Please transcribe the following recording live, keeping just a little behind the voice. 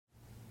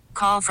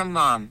Call from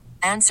mom.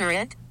 Answer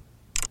it.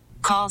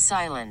 Call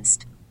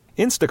silenced.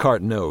 Instacart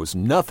knows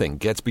nothing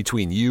gets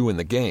between you and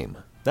the game.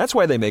 That's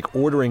why they make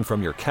ordering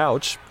from your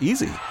couch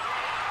easy.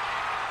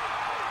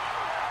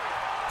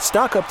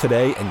 Stock up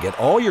today and get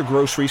all your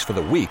groceries for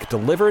the week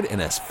delivered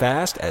in as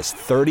fast as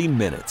 30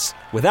 minutes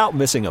without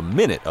missing a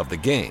minute of the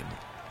game.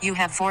 You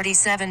have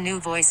 47 new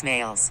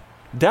voicemails.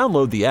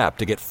 Download the app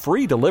to get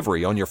free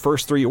delivery on your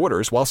first 3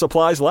 orders while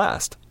supplies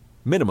last.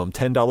 Minimum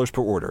 $10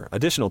 per order.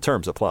 Additional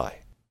terms apply.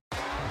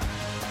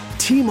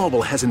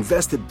 T-Mobile has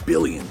invested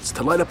billions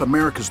to light up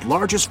America's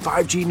largest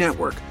 5G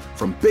network,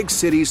 from big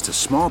cities to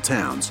small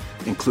towns,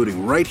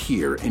 including right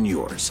here in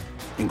yours.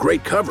 And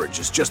great coverage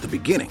is just the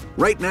beginning.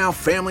 Right now,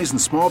 families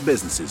and small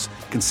businesses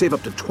can save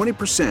up to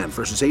 20%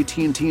 versus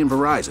AT&T and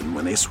Verizon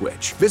when they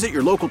switch. Visit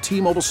your local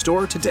T-Mobile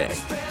store today.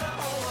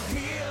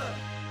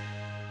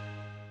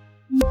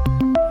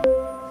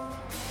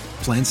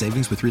 Plan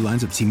savings with 3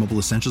 lines of T-Mobile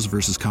Essentials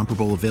versus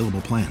comparable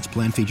available plans.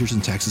 Plan features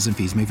and taxes and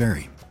fees may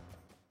vary.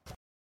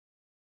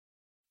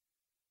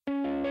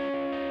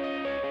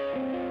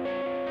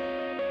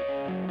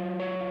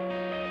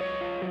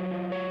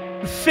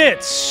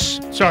 Fitz.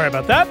 Sorry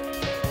about that.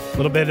 A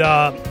little bit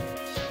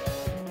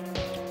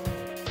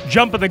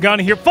jumping the gun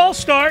here. False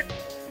start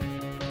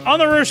on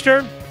the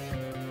Rooster.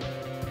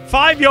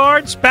 5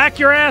 yards. Back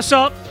your ass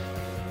up.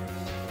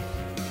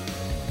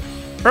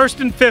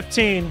 1st and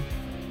 15.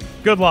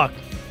 Good luck.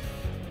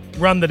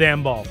 Run the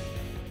damn ball.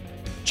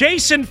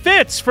 Jason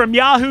Fitz from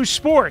Yahoo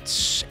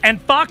Sports and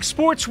Fox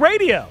Sports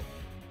Radio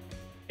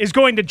is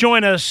going to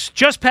join us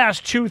just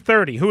past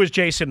 2:30. Who is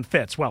Jason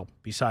Fitz? Well,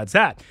 besides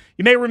that,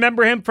 you may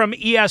remember him from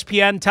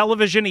ESPN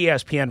Television,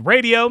 ESPN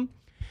Radio.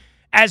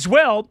 As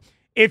well,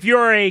 if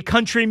you're a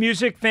country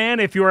music fan,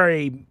 if you're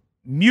a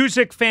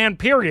music fan,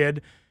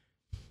 period,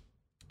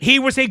 he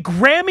was a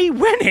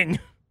Grammy-winning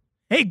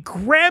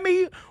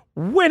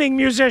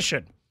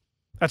musician.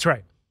 That's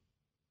right.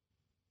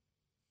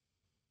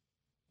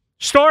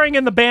 Starring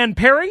in the band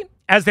Perry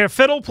as their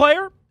fiddle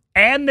player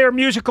and their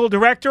musical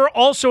director,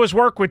 also has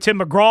worked with Tim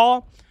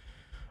McGraw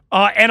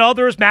and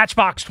others,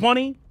 Matchbox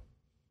 20,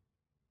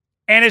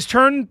 and has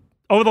turned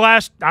over the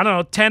last,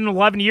 10,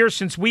 11 years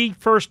since we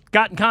first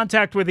got in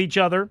contact with each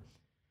other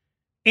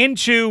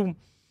into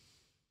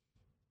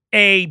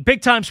a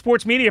big-time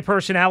sports media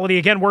personality,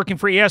 again, working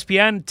for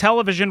ESPN,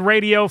 television,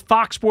 radio,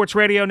 Fox Sports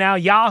Radio now,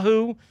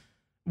 Yahoo,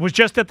 was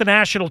just at the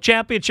national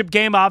championship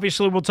game.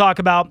 Obviously, we'll talk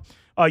about,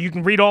 you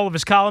can read all of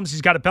his columns.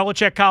 He's got a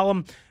Belichick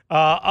column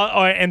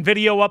and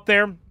video up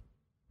there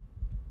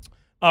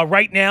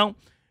right now.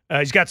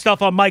 He's got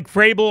stuff on Mike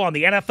Vrabel, on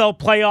the NFL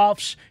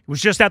playoffs. He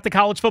was just at the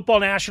college football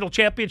national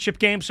championship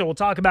game, so we'll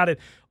talk about it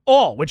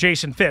all with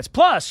Jason Fitz.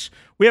 Plus,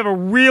 we have a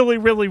really,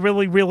 really,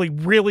 really, really,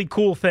 really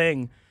cool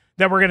thing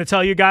that we're going to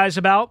tell you guys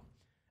about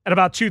at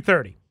about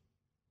 2:30.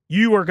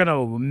 You are going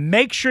to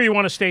make sure you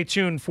want to stay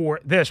tuned for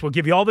this. We'll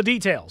give you all the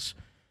details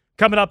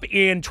coming up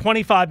in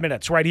 25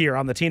 minutes right here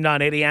on the Team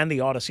 980 and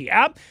the Odyssey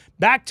app.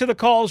 Back to the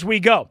calls we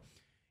go.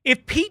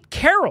 If Pete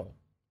Carroll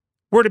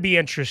were to be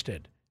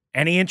interested,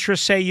 any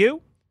interest, say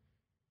you?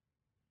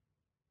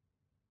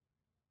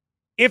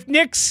 If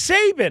Nick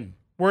Saban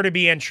were to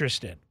be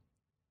interested,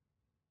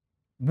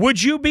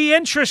 would you be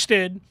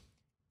interested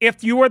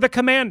if you were the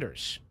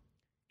Commanders?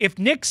 If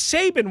Nick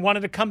Saban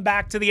wanted to come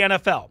back to the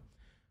NFL,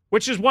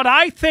 which is what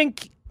I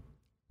think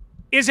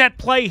is at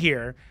play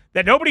here,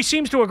 that nobody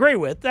seems to agree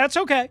with, that's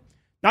okay.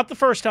 Not the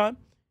first time.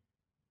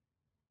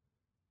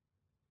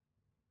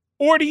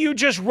 Or do you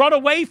just run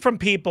away from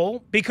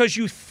people because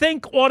you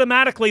think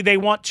automatically they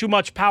want too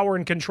much power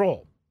and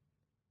control?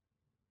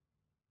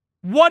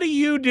 What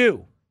do?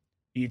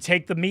 Do you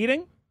take the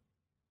meeting?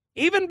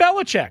 Even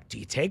Belichick, do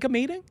you take a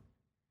meeting?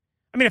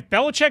 I mean, if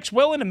Belichick's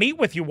willing to meet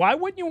with you, why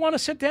wouldn't you want to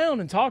sit down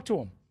and talk to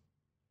him?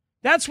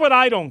 That's what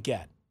I don't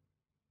get.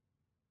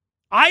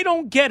 I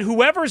don't get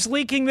whoever's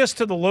leaking this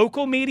to the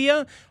local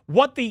media,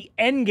 what the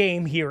end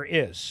game here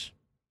is.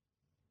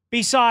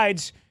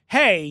 Besides,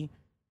 hey,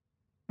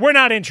 we're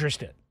not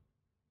interested.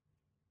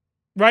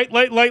 Right?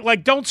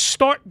 Like don't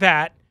start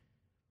that,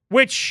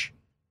 which,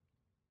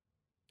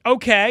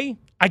 okay,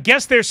 I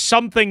guess there's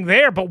something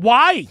there, but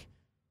why?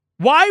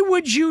 Why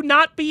would you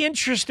not be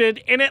interested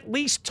in at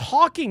least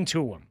talking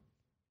to him?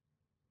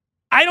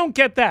 I don't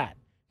get that.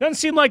 Doesn't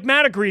seem like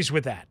Matt agrees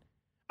with that.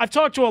 I've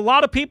talked to a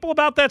lot of people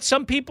about that.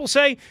 Some people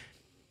say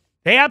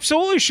they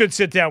absolutely should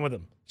sit down with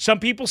him. Some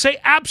people say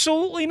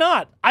absolutely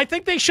not. I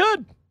think they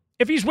should,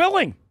 if he's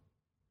willing.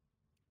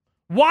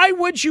 Why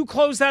would you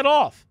close that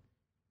off?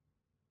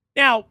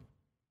 Now,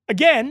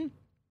 again,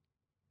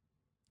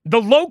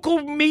 the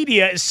local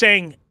media is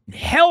saying,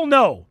 hell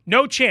no,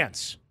 no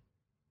chance.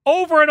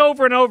 Over and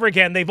over and over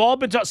again, they've all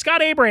been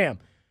Scott Abraham,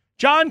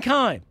 John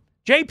Kine,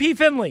 J.P.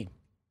 Finley.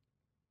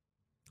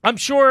 I'm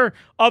sure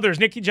others,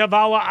 Nikki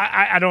Javala,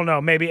 I don't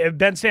know, maybe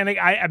Ben Standing,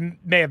 I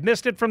may have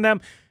missed it from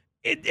them.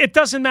 It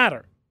doesn't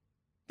matter.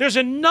 There's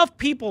enough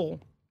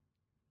people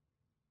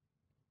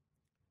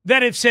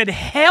that have said,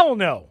 hell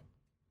no.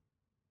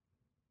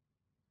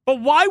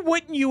 But why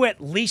wouldn't you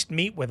at least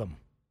meet with them?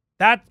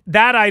 That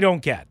I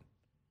don't get.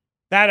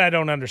 That I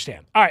don't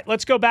understand. All right,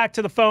 let's go back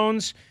to the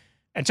phones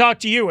and talk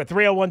to you at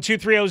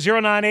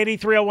 301-230-0980,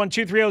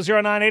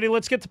 301-230-0980.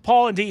 Let's get to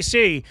Paul in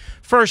D.C.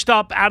 First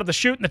up out of the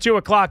chute in the 2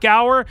 o'clock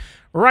hour,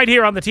 right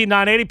here on the Team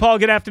 980. Paul,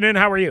 good afternoon.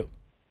 How are you?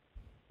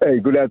 Hey,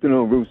 good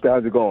afternoon, Rooster.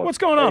 How's it going? What's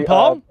going on,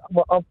 Paul?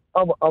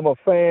 I'm a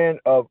fan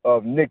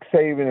of Nick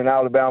Saban in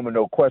Alabama,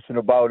 no question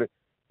about it.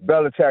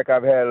 Belichick,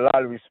 I've had a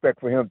lot of respect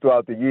for him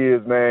throughout the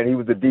years, man. He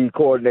was the D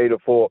coordinator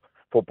for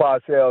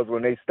Parcells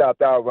when they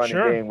stopped our running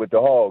game with the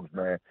Hogs,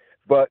 man.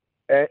 But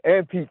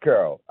and Pete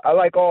Carroll. I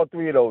like all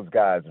three of those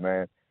guys,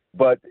 man.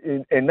 But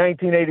in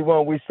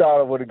 1981, we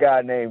started with a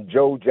guy named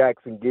Joe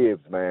Jackson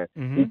Gibbs, man.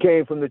 Mm-hmm. He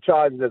came from the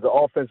Chargers as an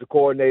offensive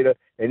coordinator,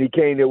 and he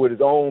came there with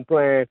his own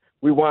plan.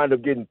 We wound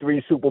up getting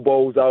 3 Super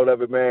Bowls out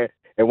of it, man,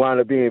 and wound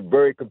up being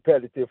very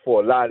competitive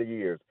for a lot of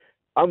years.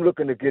 I'm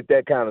looking to get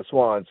that kind of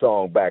swan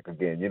song back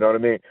again. You know what I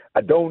mean?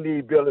 I don't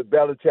need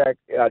Belichick.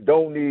 I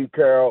don't need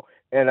Carroll,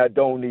 and I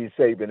don't need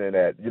Saban in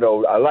that. You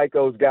know, I like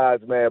those guys,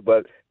 man,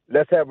 but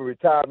let's have a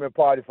retirement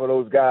party for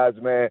those guys,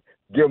 man.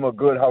 Give them a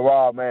good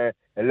hurrah, man,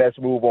 and let's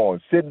move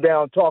on. Sitting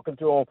down, talking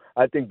to them,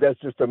 I think that's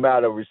just a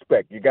matter of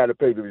respect. You got to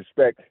pay the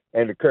respect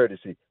and the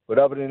courtesy. But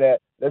other than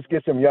that, let's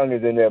get some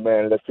youngins in there,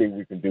 man, and let's see what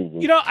we can do.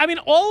 You know, I mean,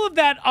 all of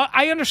that,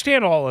 I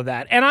understand all of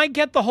that. And I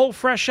get the whole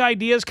fresh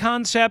ideas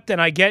concept,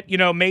 and I get, you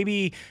know,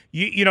 maybe,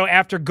 you know,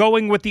 after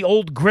going with the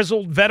old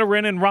grizzled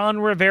veteran and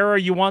Ron Rivera,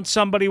 you want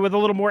somebody with a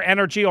little more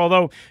energy,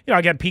 although, you know,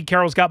 again, Pete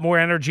Carroll's got more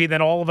energy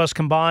than all of us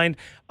combined.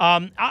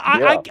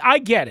 I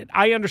get it.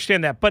 I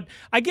understand that. But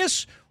I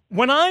guess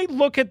when I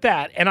look at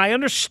that, and I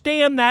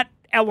understand that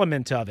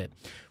element of it,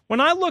 when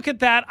I look at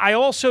that, I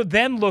also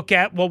then look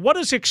at, well, what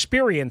does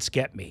experience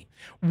get me?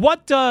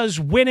 What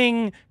does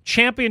winning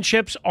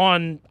championships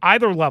on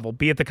either level,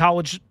 be it the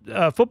college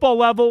football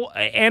level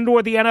and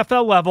or the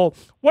NFL level,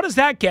 what does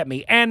that get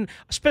me? And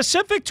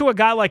specific to a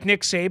guy like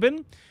Nick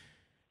Saban,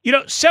 you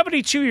know,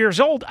 72 years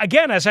old,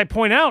 again, as I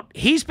point out,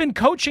 he's been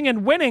coaching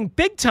and winning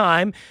big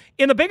time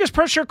in the biggest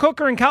pressure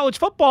cooker in college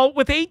football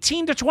with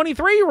 18 to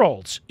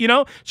 23-year-olds, you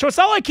know? So it's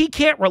not like he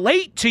can't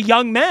relate to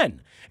young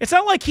men. It's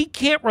not like he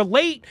can't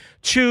relate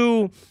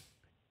to,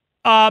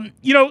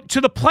 you know, to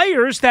the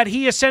players that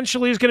he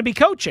essentially is going to be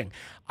coaching.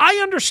 I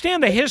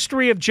understand the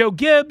history of Joe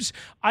Gibbs.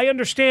 I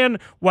understand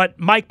what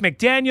Mike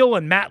McDaniel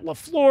and Matt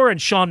LaFleur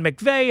and Sean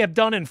McVay have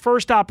done in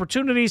first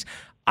opportunities.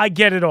 I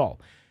get it all.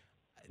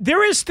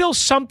 There is still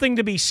something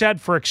to be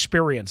said for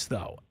experience,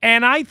 though,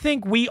 and I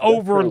think we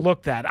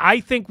overlook that. I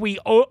think we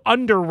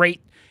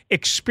underrate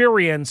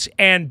experience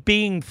and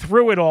being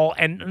through it all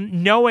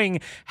and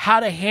knowing how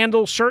to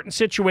handle certain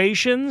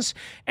situations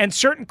and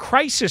certain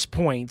crisis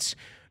points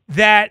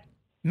that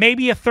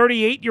maybe a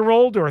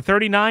 38-year-old or a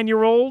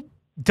 39-year-old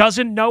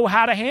doesn't know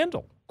how to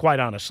handle, quite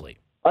honestly.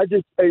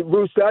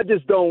 Rooster, I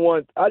just don't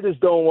want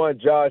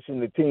Josh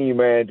and the team,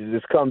 man, to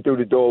just come through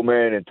the door,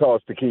 man, and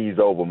toss the keys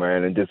over,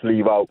 man, and just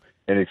leave out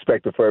and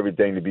expect for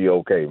everything to be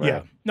okay, man.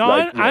 Yeah. No,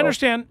 like, I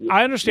understand.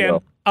 I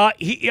understand.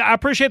 You know. I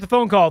appreciate the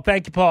phone call.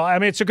 Thank you, Paul. I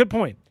mean, it's a good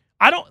point.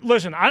 I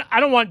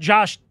don't want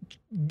Josh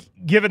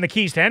giving the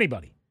keys to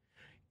anybody.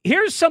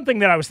 Here's something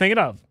that I was thinking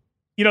of.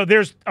 You know,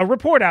 there's a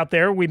report out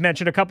there we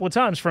mentioned a couple of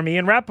times from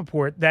Ian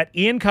Rappaport that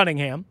Ian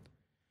Cunningham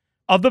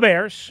of the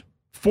Bears,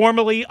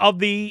 formerly of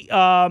the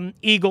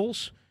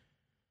Eagles,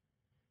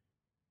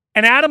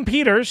 and Adam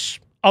Peters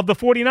of the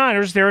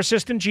 49ers, their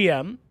assistant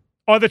GM,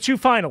 are the 2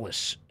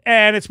 finalists,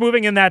 and it's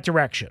moving in that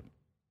direction.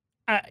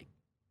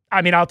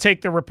 I mean, I'll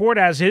take the report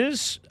as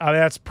is.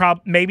 That's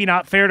maybe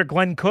not fair to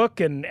Glenn Cook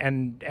and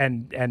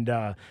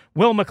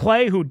Will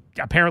McClay, who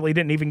apparently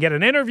didn't even get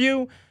an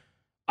interview.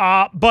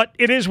 But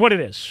it is what it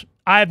is.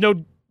 I have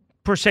no,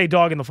 per se,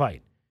 dog in the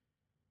fight.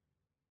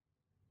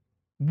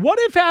 What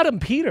if Adam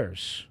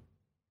Peters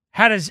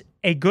had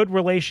a good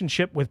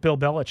relationship with Bill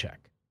Belichick?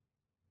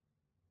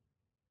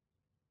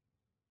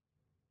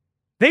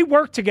 They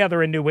worked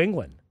together in New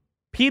England.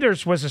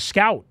 Peters was a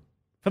scout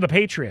for the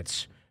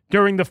Patriots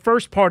during the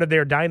first part of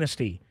their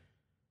dynasty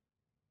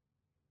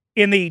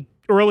in the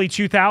early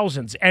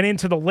 2000s and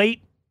into the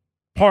late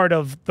part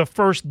of the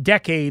first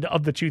decade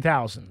of the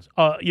 2000s.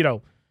 You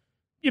know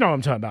what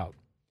I'm talking about.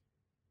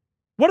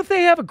 What if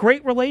they have a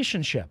great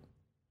relationship?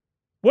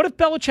 What if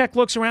Belichick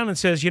looks around and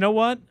says, you know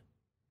what?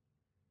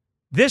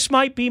 This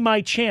might be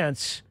my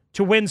chance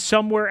to win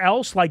somewhere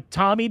else like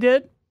Tommy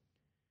did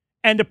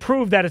and to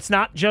prove that it's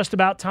not just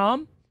about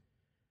Tom?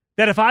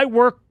 That if I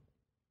work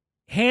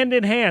hand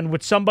in hand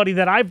with somebody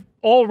that I've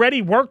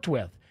already worked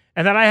with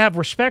and that I have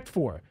respect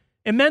for,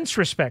 immense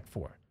respect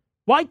for,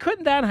 why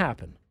couldn't that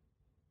happen?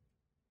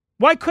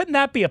 Why couldn't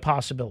that be a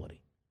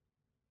possibility?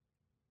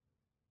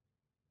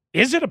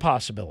 Is it a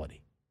possibility?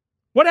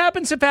 What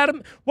happens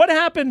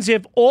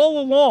if all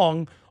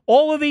along,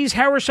 all of these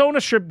Harris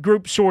ownership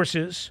group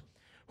sources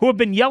who have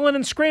been yelling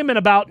and screaming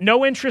about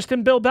no interest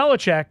in Bill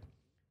Belichick,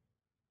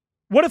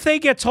 what if they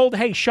get told,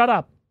 hey, shut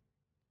up?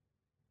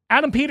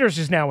 Adam Peters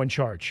is now in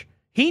charge.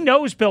 He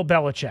knows Bill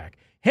Belichick.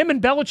 Him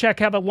and Belichick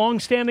have a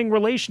long-standing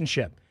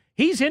relationship.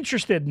 He's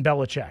interested in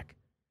Belichick.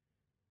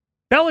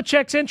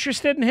 Belichick's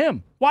interested in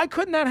him. Why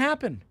couldn't that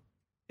happen?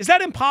 Is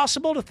that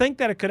impossible to think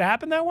that it could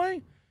happen that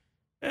way?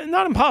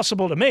 Not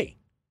impossible to me.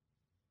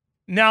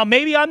 Now,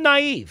 maybe I'm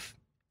naive,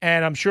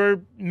 and I'm sure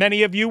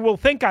many of you will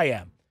think I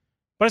am,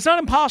 but it's not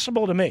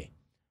impossible to me.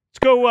 Let's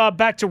go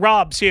back to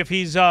Rob, see if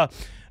he's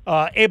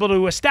able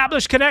to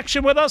establish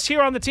connection with us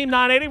here on the Team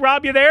 980.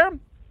 Rob, you there?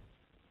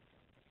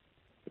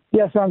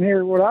 Yes, I'm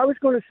here. What I was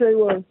going to say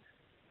was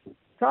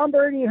Tom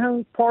Brady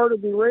owns part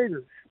of the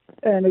Raiders,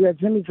 and they got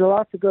Jimmy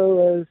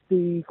Garoppolo as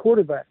the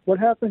quarterback. What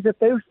happens if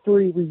those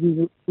three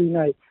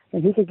reunite,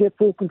 and he could get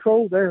full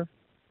control there?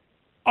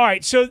 All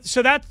right, so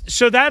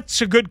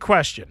that's a good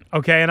question,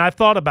 okay, and I've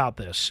thought about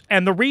this.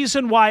 And the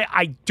reason why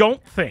I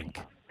don't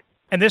think,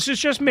 and this is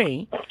just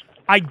me,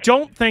 I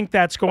don't think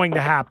that's going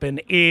to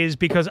happen is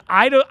because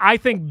I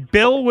think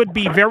Bill would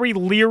be very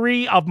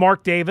leery of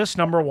Mark Davis,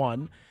 number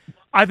one.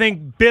 I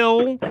think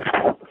Bill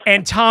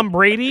and Tom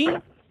Brady,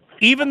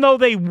 even though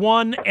they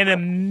won an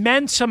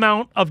immense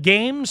amount of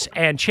games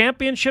and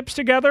championships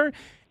together,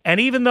 and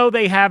even though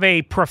they have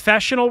a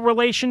professional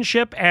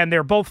relationship and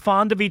they're both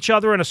fond of each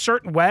other in a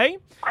certain way,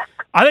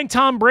 I think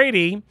Tom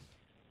Brady,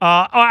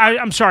 I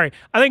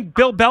think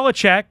Bill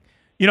Belichick,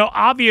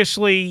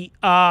 obviously,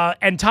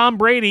 and Tom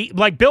Brady,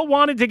 like Bill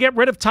wanted to get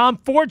rid of Tom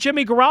for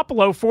Jimmy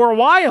Garoppolo for a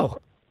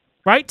while,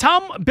 right?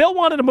 Bill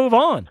wanted to move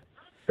on.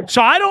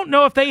 So I don't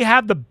know if they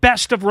have the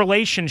best of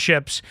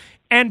relationships.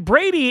 And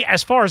Brady,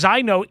 as far as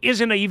I know,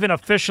 isn't even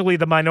officially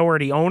the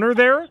minority owner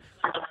there.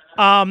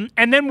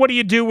 And then what do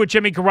you do with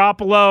Jimmy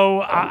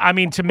Garoppolo? I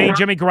mean, to me,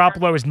 Jimmy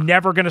Garoppolo is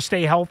never going to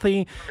stay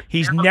healthy.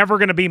 He's never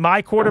going to be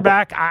my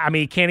quarterback. I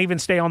mean, he can't even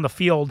stay on the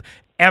field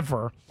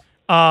ever.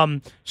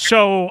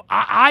 So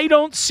I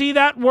don't see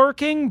that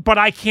working, but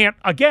I can't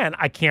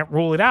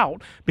rule it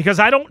out because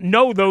I don't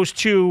know those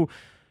two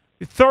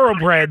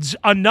thoroughbreds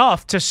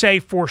enough to say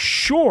for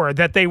sure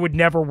that they would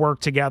never work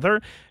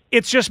together.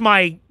 It's just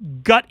my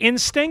gut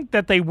instinct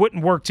that they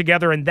wouldn't work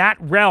together in that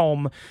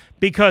realm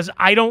because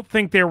I don't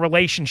think their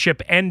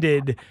relationship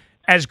ended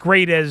as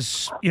great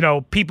as,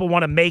 people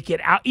want to make it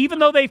out, even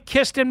though they've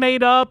kissed and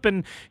made up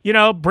and,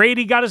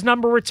 Brady got his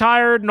number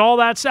retired and all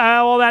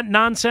that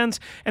nonsense.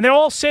 And they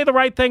all say the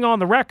right thing on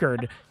the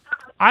record.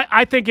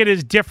 I think it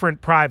is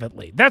different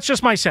privately. That's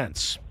just my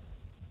sense.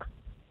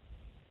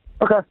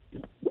 Okay.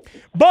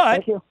 But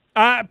thank you.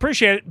 I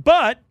appreciate it.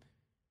 But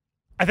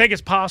I think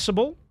it's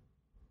possible.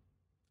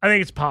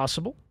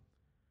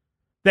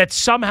 That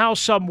somehow,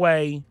 some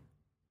way,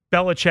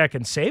 Belichick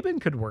and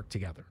Saban could work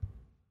together.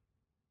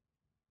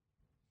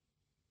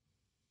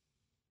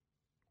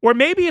 Or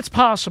maybe it's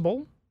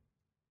possible,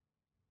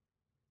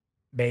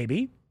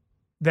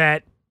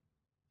 that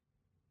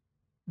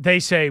they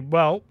say,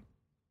 well,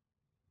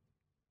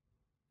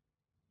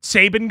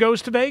 Saban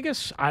goes to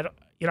Vegas. I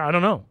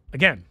don't know.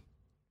 Again,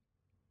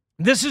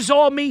 this is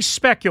all me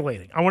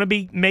speculating. I want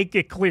to make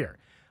it clear.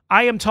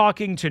 I am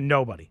talking to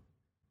nobody.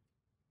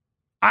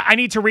 I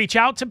need to reach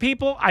out to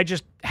people. I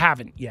just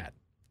haven't yet.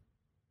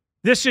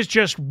 This is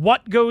just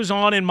what goes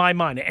on in my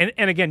mind.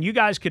 And again, you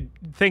guys could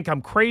think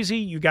I'm crazy.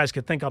 You guys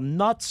could think I'm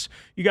nuts.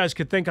 You guys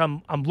could think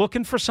I'm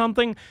looking for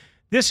something.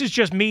 This is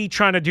just me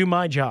trying to do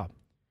my job.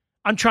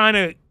 I'm trying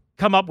to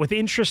come up with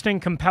interesting,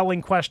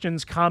 compelling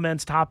questions,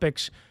 comments,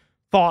 topics,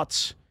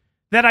 thoughts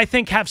that I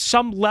think have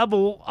some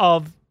level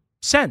of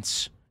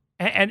sense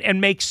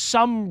and make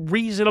some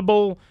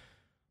reasonable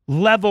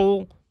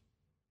level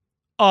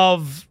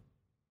of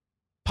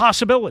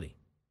possibility.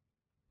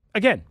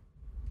 Again,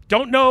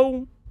 don't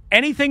know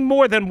anything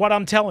more than what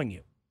I'm telling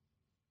you.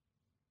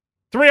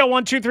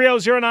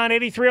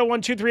 301-230-0980,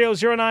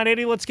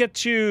 301-230-0980. Let's get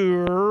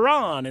to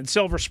Ron in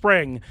Silver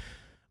Spring.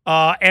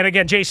 And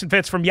again, Jason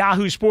Fitz from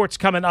Yahoo Sports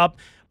coming up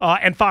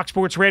and Fox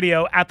Sports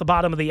Radio at the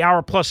bottom of the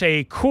hour, plus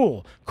a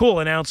cool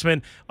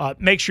announcement.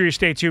 Make sure you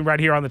stay tuned right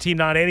here on the Team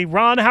 980.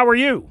 Ron, how are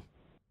you?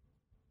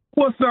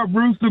 What's up,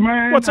 Brewster,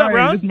 man? What's up,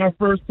 Ron? This is my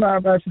first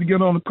time actually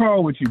getting on the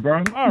call with you,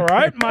 bro. All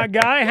right, my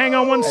guy. Hang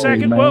on one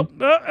second. Man.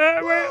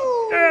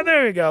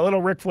 There you go. A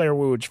little Ric Flair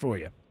wooage for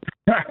you.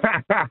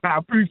 I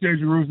appreciate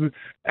you, Rooster.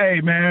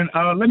 Hey, man,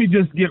 let me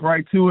just get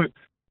right to it.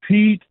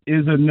 Pete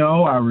is a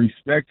no. I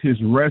respect his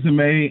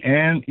resume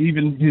and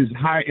even his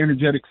high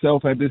energetic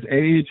self at this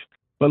age.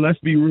 But let's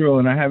be real,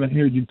 and I haven't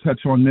heard you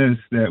touch on this,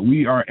 that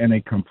we are in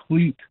a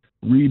complete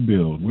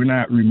rebuild. We're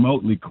not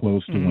remotely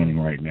close to winning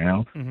right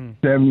now.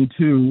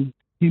 72,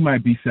 he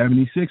might be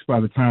 76 by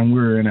the time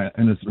we're in a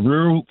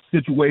real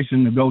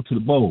situation to go to the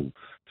bowl.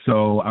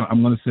 So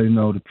I'm going to say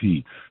no to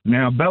Pete.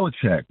 Now,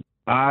 Belichick,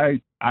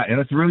 and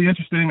it's really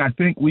interesting. I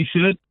think we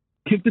should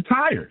kick the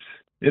tires,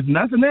 if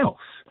nothing else.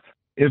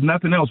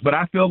 But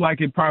I feel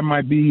like it probably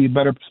might be a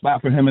better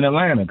spot for him in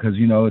Atlanta because,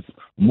 it's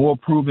more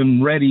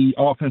proven ready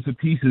offensive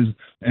pieces.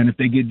 And if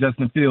they get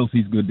Justin Fields,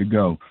 he's good to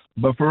go.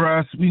 But for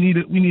us, we need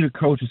a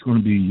coach that's going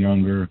to be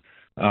younger,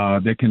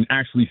 that can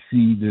actually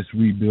see this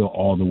rebuild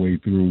all the way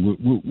through.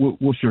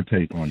 What's your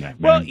take on that,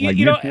 man? Well,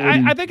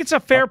 I think it's a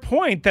fair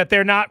point that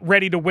they're not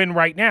ready to win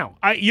right now.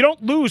 You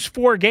don't lose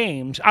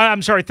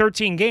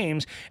 13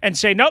 games and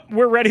say, nope,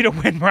 we're ready to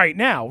win right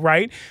now,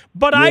 right?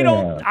 But I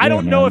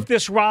don't know if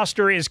this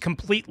roster is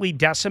completely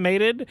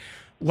decimated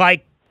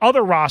like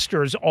other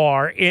rosters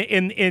are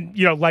in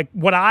like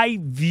what I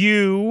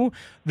view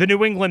the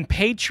New England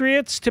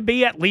Patriots to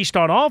be, at least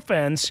on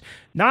offense,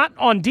 not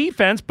on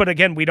defense. But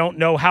again, we don't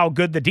know how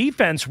good the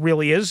defense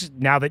really is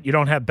now that you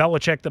don't have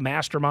Belichick, the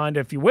mastermind,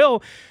 if you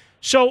will.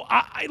 So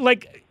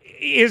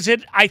is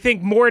it, I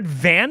think, more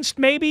advanced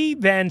maybe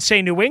than,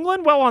 say, New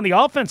England? Well, on the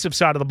offensive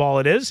side of the ball,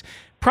 it is.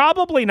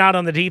 Probably not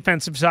on the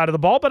defensive side of the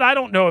ball, but I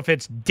don't know if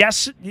it's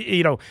desolate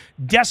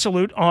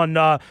on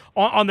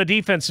the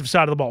defensive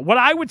side of the ball. What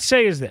I would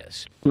say is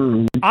this.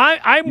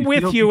 I'm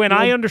with you, and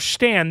I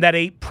understand that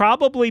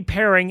probably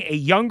pairing a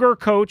younger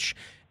coach,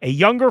 a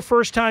younger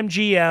first-time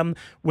GM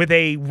with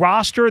a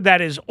roster that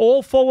is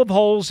all full of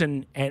holes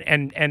and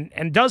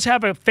does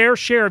have a fair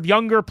share of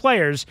younger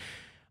players,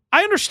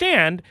 I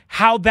understand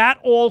how that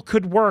all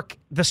could work,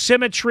 the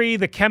symmetry,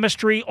 the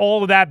chemistry,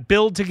 all of that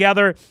build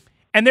together.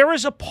 And there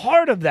is a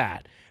part of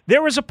that.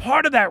 There is a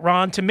part of that,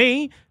 Ron, to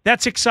me,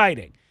 that's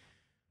exciting.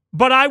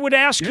 But I would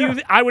ask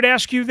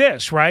you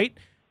this, right?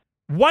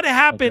 What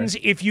happens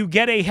if you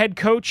get a head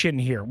coach in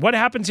here? What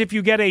happens if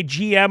you get a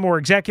GM or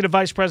executive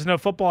vice president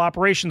of football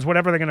operations,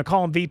 whatever they're going to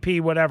call him,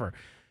 VP, whatever?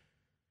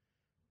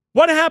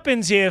 What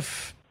happens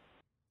if,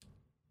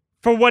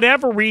 for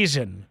whatever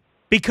reason,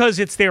 because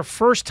it's their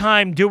first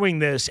time doing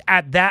this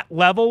at that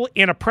level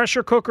in a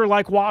pressure cooker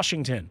like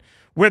Washington,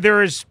 where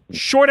there is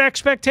short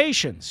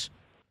expectations,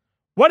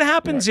 what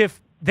happens if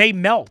they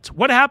melt?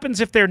 What happens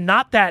if they're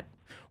not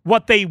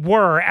what they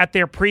were at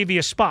their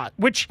previous spot,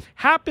 which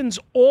happens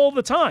all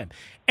the time?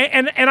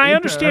 And I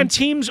understand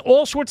teams,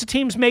 all sorts of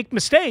teams make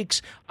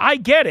mistakes. I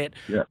get it.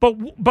 Yeah.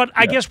 But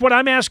I guess what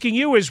I'm asking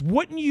you is,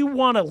 wouldn't you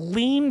want to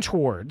lean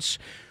towards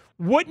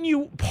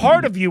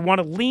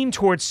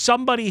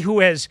somebody who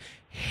has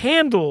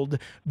handled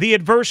the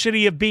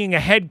adversity of being a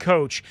head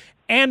coach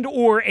and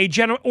or a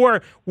general,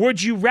 or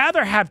would you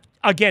rather have,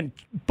 again,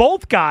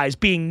 both guys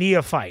being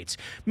neophytes,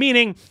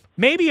 meaning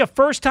maybe a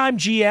first-time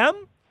GM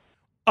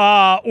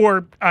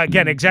or,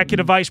 again,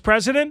 executive vice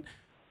president,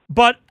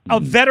 but a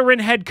veteran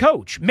head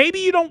coach? Maybe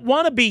you don't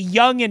want to be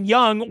young and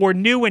young or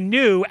new and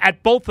new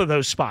at both of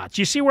those spots.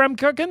 You see where I'm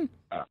cooking?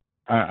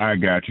 I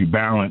got you.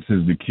 Balance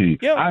is the key.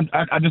 Yeah.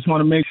 I just want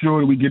to make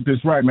sure that we get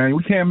this right, man.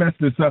 We can't mess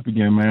this up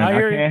again, man. I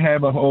can't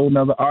have a whole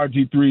nother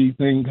RG3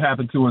 thing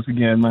happen to us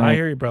again, man. I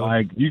hear you, brother.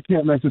 Like, you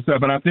can't mess this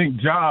up. And I think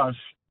Josh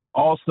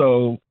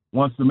also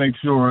wants to make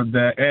sure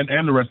that,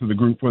 and the rest of the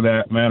group for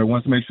that matter,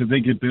 wants to make sure they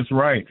get this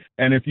right.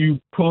 And if you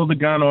pull the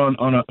gun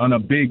on a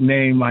big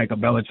name like a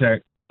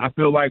Belichick, I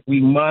feel like we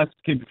must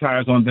kick the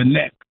tires on the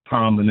next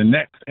Tomlin, the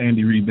next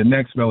Andy Reid, the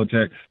next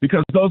Belichick,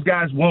 because those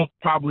guys won't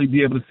probably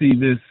be able to see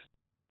this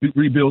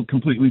rebuild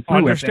completely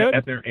through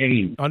at their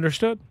age.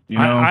 Understood. You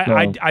know,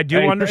 I do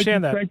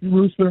understand that. Thank you,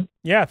 Rooster.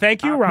 Yeah,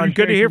 thank you, Ron.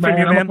 Good to hear from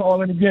you, man. I'm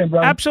calling again,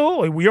 brother.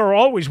 Absolutely. We are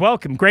always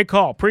welcome. Great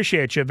call.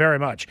 Appreciate you very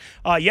much.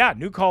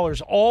 New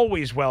callers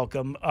always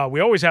welcome. We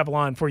always have a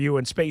line for you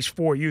and space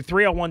for you.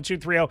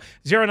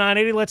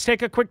 301-230-0980. Let's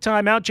take a quick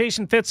time out.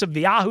 Jason Fitz of the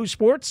Yahoo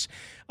Sports,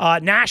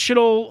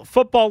 National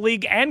Football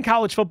League and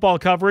college football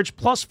coverage,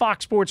 plus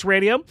Fox Sports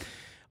Radio,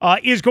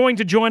 is going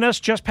to join us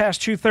just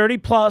past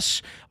 2:30.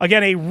 Plus,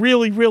 again, a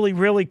really, really,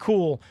 really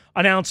cool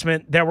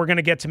announcement that we're going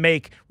to get to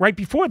make right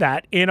before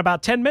that in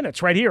about 10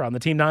 minutes right here on the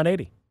Team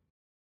 980.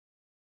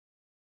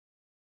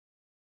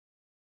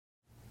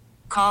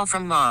 Call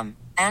from mom.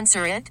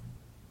 Answer it.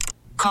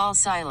 Call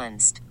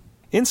silenced.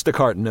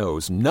 Instacart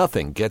knows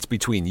nothing gets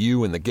between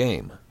you and the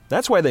game.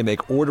 That's why they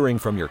make ordering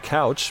from your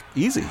couch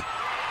easy.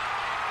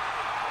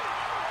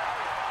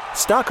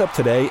 Stock up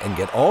today and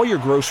get all your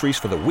groceries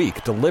for the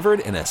week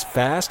delivered in as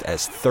fast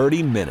as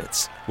 30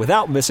 minutes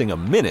without missing a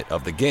minute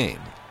of the game.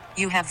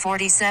 You have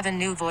 47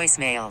 new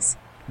voicemails.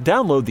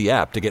 Download the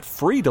app to get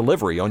free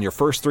delivery on your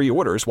first 3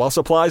 orders while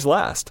supplies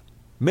last.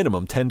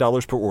 Minimum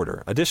 $10 per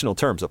order. Additional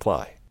terms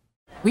apply.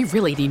 We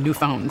really need new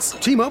phones.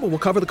 T-Mobile will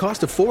cover the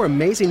cost of 4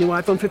 amazing new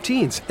iPhone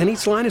 15s, and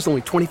each line is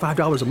only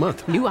 $25 a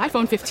month. New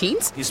iPhone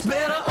 15s? It's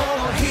better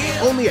over here.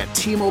 Only at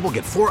T-Mobile,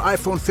 get 4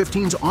 iPhone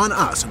 15s on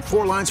us and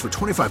 4 lines for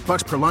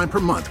 $25 per line per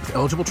month with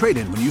eligible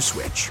trade-in when you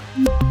switch.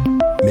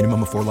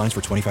 Minimum of 4 lines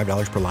for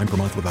 $25 per line per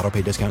month with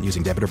autopay discount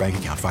using debit or bank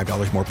account.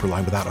 $5 more per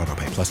line without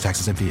autopay, plus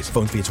taxes and fees.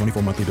 Phone fee at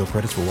 24 monthly bill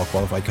credits for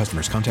well-qualified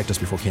customers. Contact us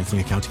before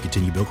canceling account to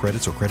continue bill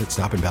credits or credit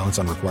stop and balance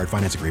on required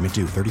finance agreement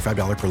due.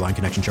 $35 per line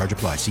connection charge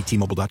applies. See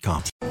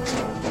T-Mobile.com.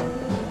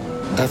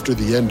 After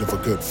the end of a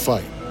good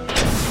fight,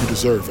 you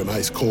deserve an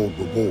ice-cold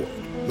reward.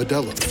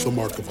 Modelo is the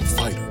mark of a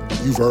fighter.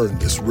 You've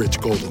earned this rich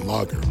golden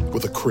lager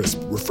with a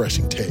crisp,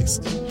 refreshing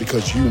taste.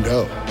 Because you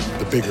know,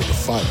 the bigger the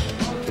fight,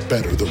 the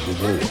better the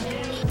reward.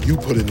 You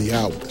put in the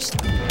hours,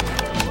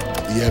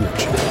 the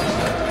energy,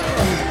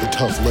 the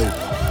tough labor.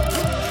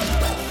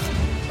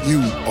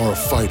 You are a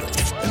fighter,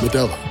 and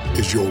Modelo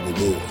is your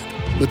reward.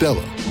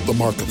 Modelo, the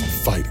mark of a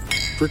fighter.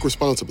 Drink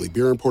responsibly.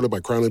 Beer imported by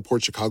Crown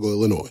Imports, Chicago,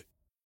 Illinois.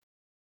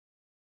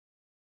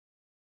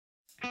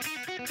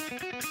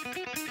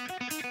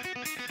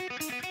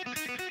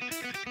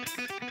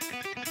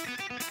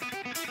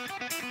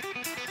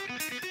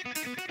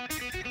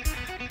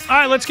 All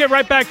right, let's get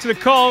right back to the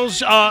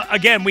calls.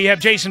 Again, we have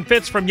Jason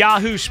Fitz from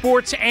Yahoo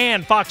Sports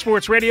and Fox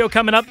Sports Radio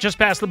coming up just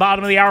past the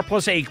bottom of the hour,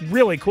 plus a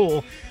really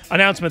cool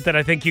announcement that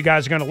I think you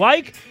guys are going to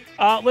like.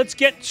 Let's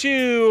get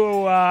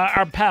to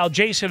our pal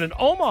Jason in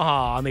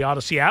Omaha on the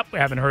Odyssey app. We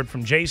haven't heard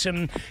from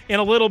Jason in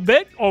a little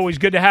bit. Always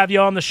good to have you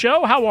on the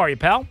show. How are you,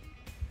 pal?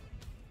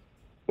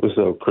 What's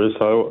up, Chris?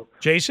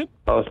 Jason?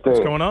 How's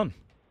What's going on?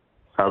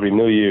 Happy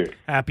New Year.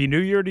 Happy New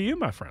Year to you,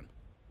 my friend.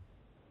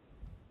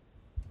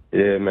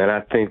 Yeah, man,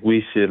 I think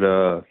we should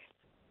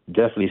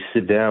definitely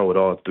sit down with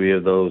all three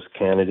of those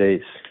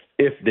candidates.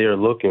 If they're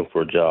looking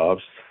for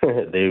jobs,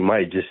 they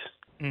might just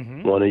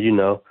want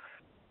to,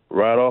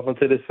 ride off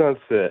into the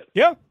sunset.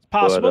 Yeah,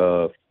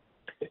 possible.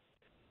 But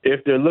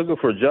if they're looking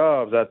for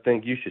jobs, I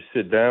think you should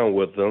sit down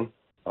with them.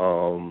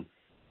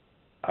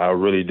 I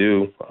really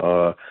do.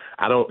 I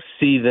don't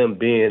see them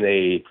being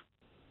a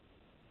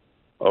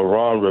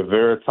Ron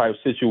Rivera type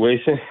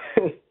situation.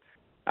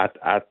 I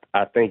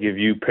think if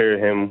you pair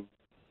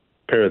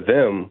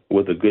them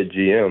with a good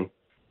GM,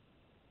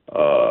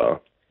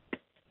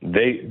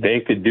 they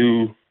could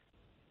do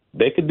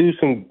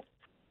some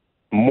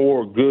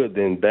more good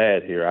than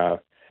bad here.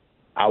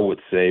 I would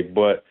say,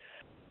 but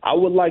I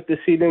would like to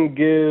see them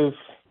give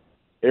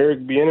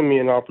Eric Bieniemy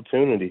an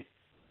opportunity.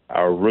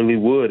 I really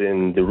would,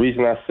 and the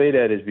reason I say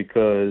that is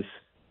because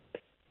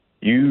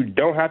you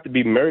don't have to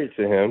be married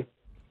to him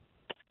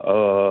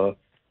for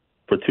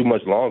too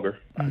much longer.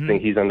 I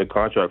think he's under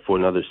contract for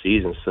another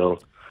season, so.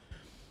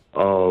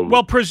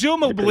 Well,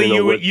 presumably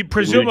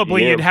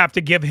you'd have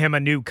to give him a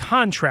new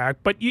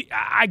contract, but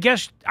I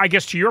guess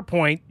to your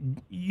point,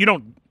 you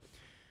don't.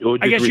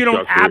 I guess you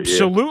don't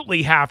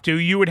absolutely have to.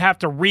 You would have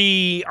to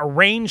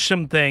rearrange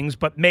some things,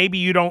 but maybe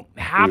you don't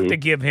have to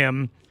give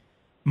him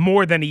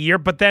more than a year.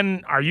 But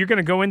then, are you going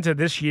to go into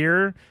this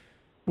year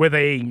with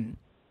a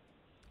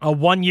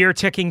 1-year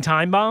ticking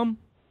time bomb,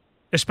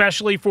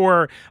 especially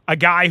for a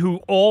guy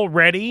who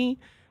already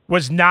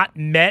was not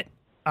met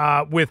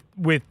with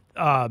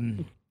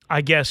I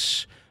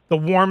guess, the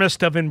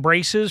warmest of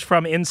embraces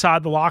from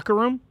inside the locker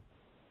room?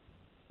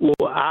 Well,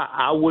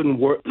 I wouldn't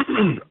worry.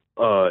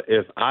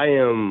 If I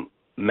am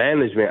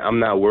management, I'm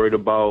not worried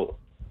about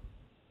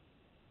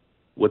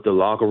what the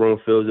locker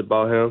room feels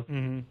about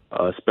him,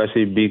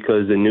 especially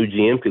because the new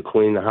GM could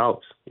clean the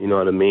house. You know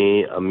what I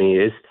mean? I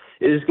mean,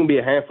 it's going to be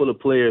a handful of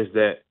players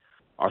that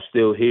are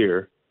still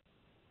here,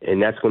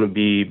 and that's going to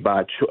be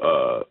by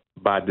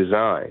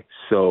design.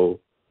 So,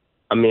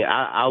 I mean,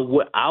 I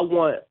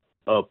want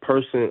a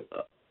person,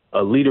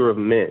 a leader of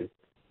men,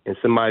 and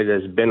somebody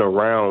that's been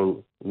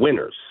around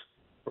winners,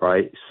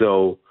 right?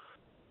 So,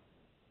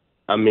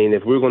 I mean,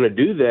 if we're going to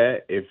do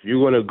that, if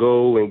you're going to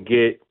go and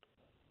get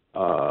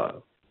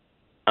someone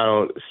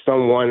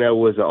that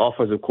was an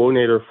offensive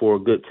coordinator for a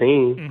good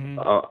team,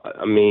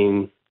 I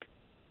mean,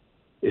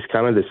 it's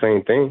kind of the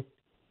same thing.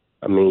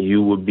 I mean,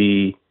 you would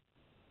be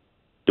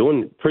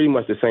doing pretty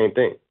much the same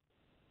thing.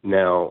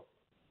 Now,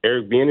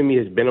 Eric Bieniemy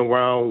has been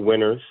around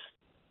winners.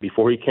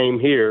 Before he came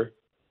here,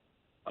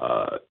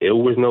 it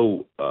was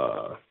no,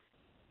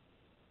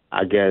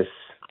 I guess,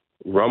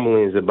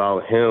 rumblings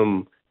about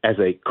him as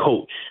a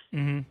coach.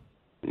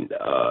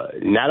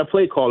 Not a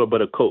play caller,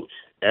 but a coach.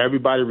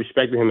 Everybody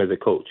respected him as a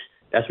coach.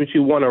 That's what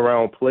you want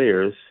around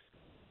players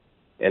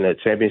in a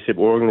championship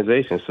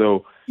organization.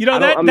 So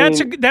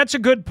that's a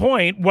good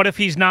point. What if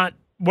he's not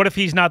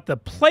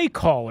the play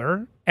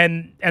caller,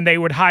 and they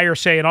would hire,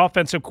 say, an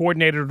offensive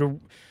coordinator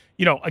to,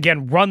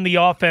 again, run the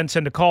offense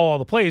and to call all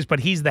the plays, but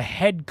he's the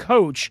head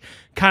coach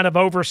kind of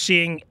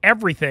overseeing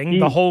everything,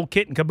 the whole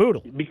kit and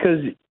caboodle.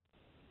 Because,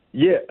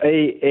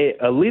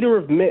 a leader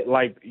of men,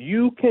 like,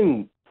 you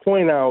can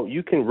point out,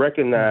 you can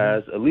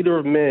recognize a leader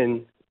of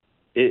men,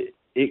 it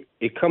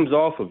comes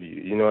off of you,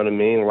 you know what I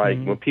mean?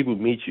 Like, when people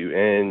meet you.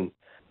 And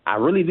I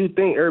really do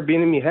think Eric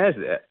Bieniemy has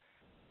that.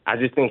 I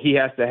just think he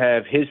has to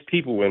have his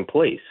people in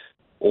place,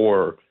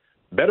 or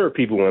better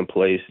people in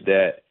place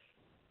that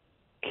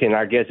can,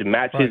 I guess,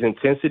 match his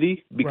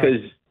intensity.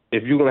 Because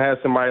if you're going to have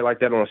somebody like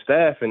that on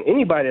staff, and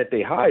anybody that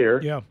they hire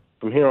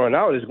from here on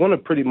out is going to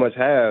pretty much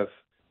have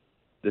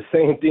the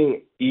same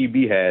thing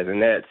EB has,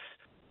 and that's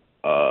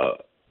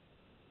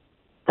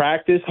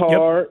practice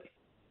hard,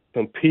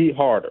 compete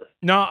harder.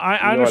 No,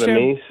 I understand. What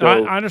I mean? So,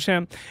 I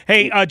understand.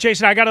 Hey,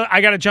 Jason, I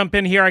gotta jump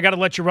in here. I gotta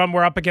let you run.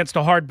 We're up against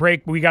a hard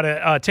break. We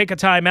gotta take a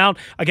timeout.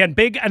 Again,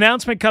 big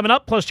announcement coming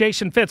up. Plus,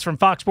 Jason Fitz from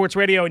Fox Sports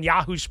Radio and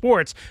Yahoo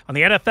Sports on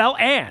the NFL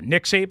and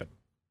Nick Saban.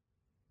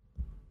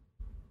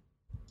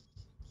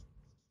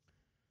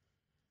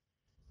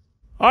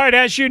 All right,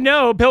 as you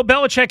know, Bill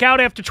Belichick out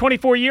after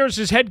 24 years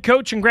as head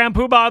coach and Grand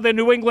Poobah of the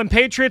New England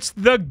Patriots.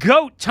 The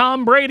GOAT,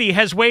 Tom Brady,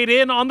 has weighed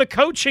in on the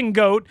coaching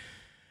GOAT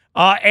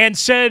and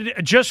said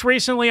just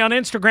recently on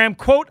Instagram,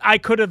 quote, "I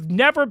could have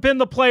never been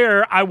the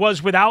player I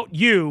was without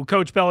you,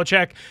 Coach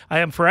Belichick. I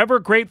am forever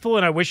grateful,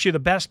 and I wish you the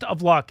best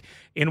of luck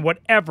in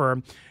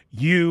whatever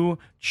you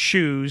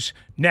choose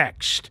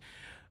next."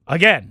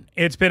 Again,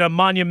 it's been a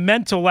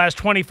monumental last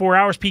 24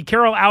 hours. Pete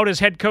Carroll out as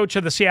head coach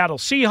of the Seattle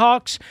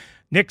Seahawks.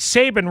 Nick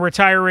Saban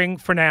retiring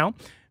for now.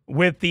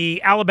 with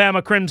the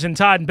Alabama Crimson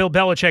Tide and Bill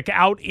Belichick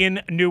out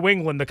in New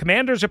England. The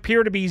Commanders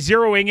appear to be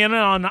zeroing in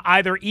on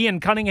either Ian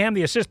Cunningham,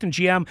 the assistant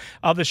GM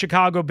of the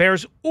Chicago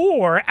Bears,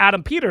 or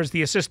Adam Peters,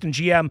 the assistant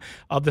GM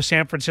of the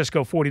San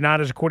Francisco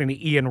 49ers, according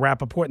to Ian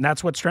Rappaport, and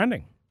that's what's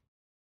trending.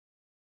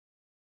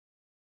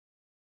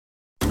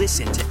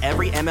 Listen to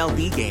every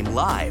MLB game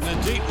live. In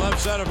the deep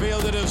left center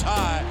field, it is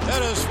high,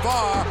 it is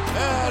far,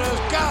 it is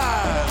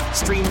gone.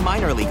 Stream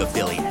minor league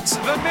affiliates.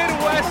 The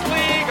Midwest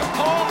League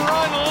home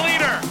run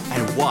leader.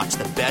 And watch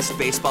the best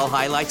baseball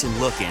highlights and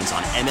look-ins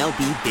on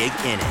MLB Big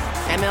Inning.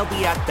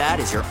 MLB At Bat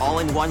is your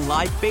all-in-one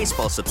live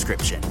baseball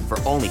subscription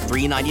for only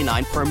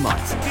 $3.99 per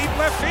month. Deep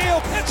left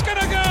field, it's gonna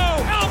go.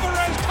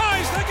 Alvarez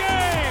ties the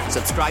game.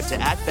 Subscribe to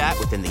At Bat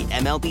within the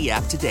MLB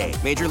app today.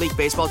 Major League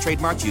Baseball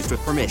trademarks used with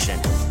permission.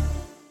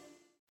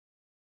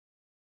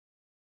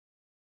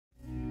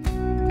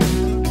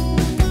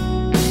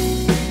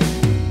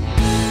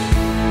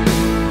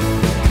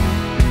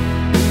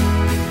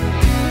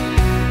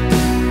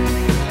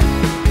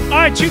 All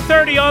right,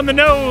 2:30 on the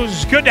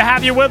nose. Good to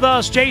have you with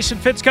us. Jason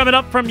Fitz coming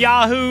up from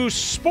Yahoo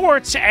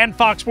Sports and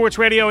Fox Sports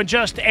Radio, and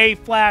just a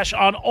flash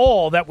on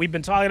all that we've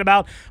been talking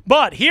about.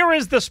 But here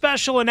is the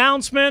special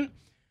announcement.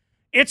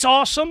 It's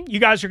awesome. You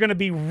guys are going to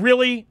be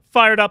really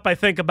fired up, I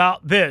think,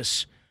 about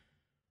this.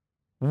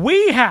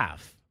 We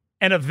have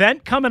an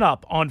event coming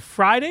up on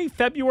Friday,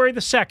 February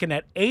the 2nd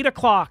at 8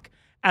 o'clock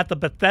at the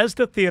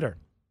Bethesda Theater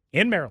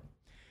in Maryland.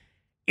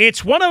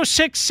 It's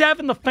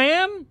 106.7 The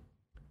Fan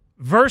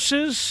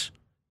versus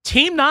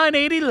Team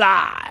 980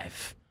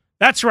 Live.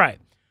 That's right.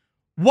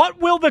 What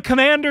will the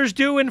Commanders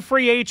do in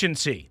free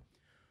agency?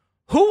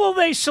 Who will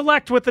they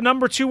select with the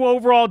number 2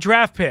 overall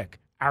draft pick?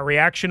 Our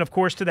reaction, of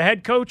course, to the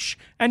head coach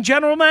and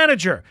general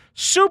manager.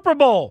 Super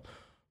Bowl.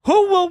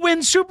 Who will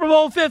win Super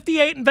Bowl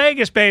 58 in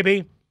Vegas,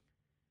 baby?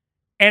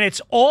 And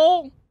it's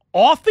all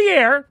off the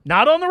air,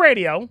 not on the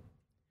radio.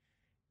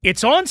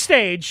 It's on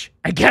stage.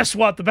 And guess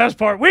what? The best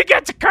part, we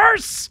get to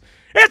curse.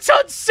 It's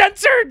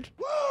uncensored.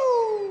 Woo!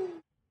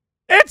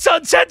 It's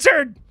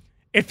uncensored.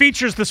 It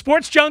features the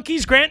Sports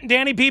Junkies, Grant and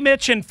Danny B.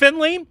 Mitch and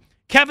Finley,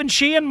 Kevin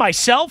Sheehan,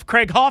 myself,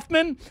 Craig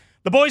Hoffman,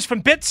 the boys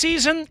from Bit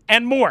Season,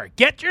 and more.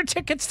 Get your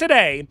tickets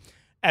today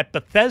at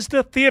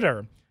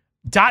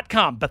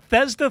BethesdaTheater.com.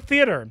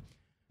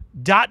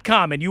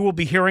 BethesdaTheater.com. And you will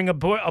be hearing,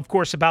 of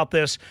course, about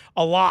this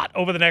a lot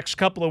over the next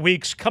couple of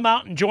weeks. Come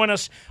out and join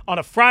us on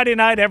a Friday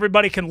night.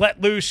 Everybody can let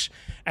loose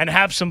and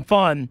have some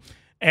fun.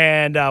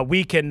 And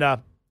we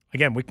can...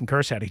 Again, we can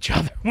curse at each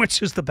other,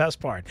 which is the best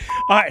part.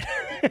 All right.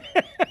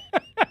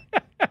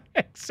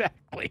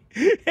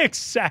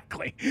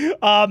 Exactly.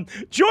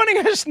 Joining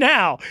us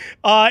now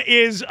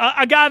is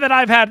a guy that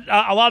I've had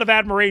a lot of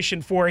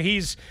admiration for.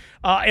 He's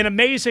an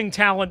amazing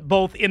talent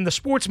both in the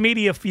sports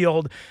media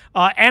field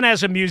and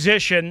as a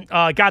musician.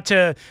 Got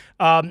to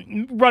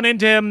run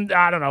into him,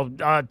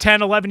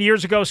 10, 11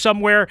 years ago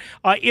somewhere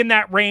in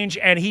that range,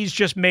 and he's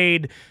just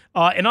made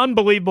an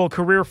unbelievable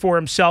career for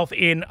himself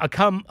in, a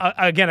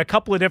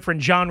couple of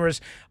different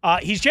genres.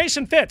 He's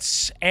Jason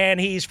Fitz, and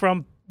he's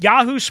from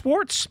Yahoo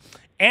Sports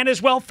and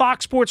as well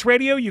Fox Sports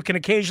Radio. You can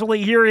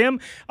occasionally hear him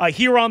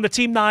here on the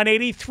Team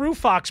 980 through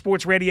Fox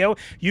Sports Radio.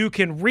 You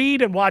can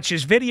read and watch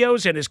his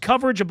videos and his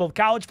coverage of both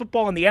college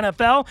football and the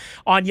NFL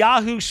on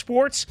Yahoo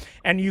Sports,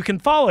 and you can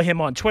follow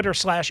him on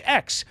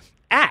Twitter/X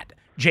at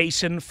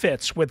Jason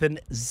Fitz with an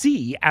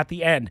Z at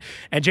the end.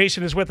 And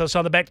Jason is with us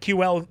on the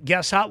BetQL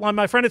guest hotline.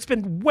 My friend, it's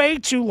been way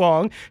too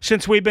long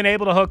since we've been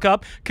able to hook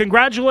up.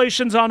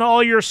 Congratulations on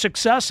all your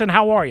success, and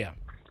how are you?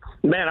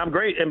 Man, I'm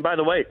great. And by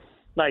the way,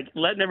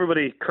 letting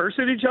everybody curse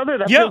at each other,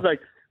 that feels like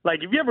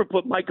if you ever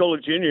put Mike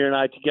Golick Jr. and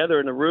I together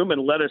in a room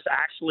and let us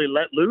actually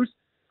let loose,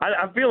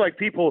 I feel like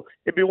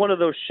it'd be one of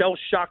those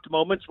shell-shocked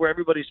moments where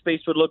everybody's face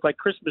would look like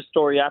Christmas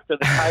Story after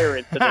the tire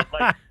incident.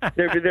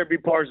 There'd be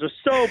bars of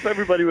soap.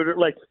 Everybody would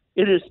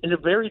it's a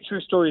very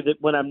true story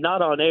that when I'm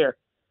not on air,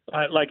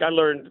 I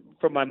learned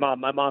from my mom.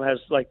 My mom has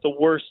the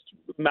worst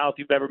mouth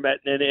you've ever met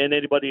in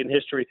anybody in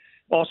history.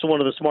 Also one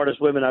of the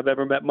smartest women I've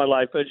ever met in my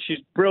life. She's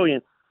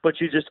brilliant, but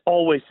she just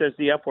always says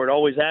the F word,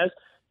 always has.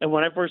 And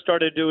when I first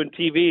started doing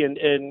TV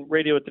and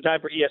radio at the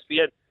time for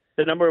ESPN,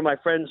 the number of my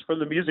friends from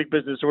the music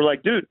business were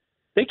like, dude,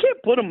 they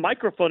can't put a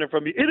microphone in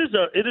front of you.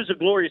 It is a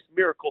glorious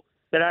miracle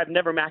that I've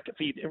never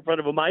McAfee'd in front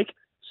of a mic.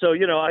 So,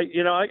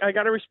 I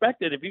got to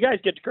respect it. If you guys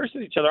get to curse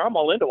at each other, I'm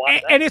all into watching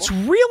that. And it's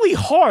really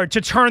hard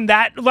to turn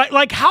that,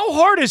 how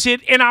hard is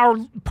it in our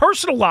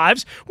personal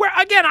lives where,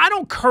 again, I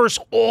don't curse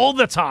all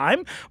the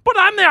time, but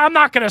I'm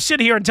not going to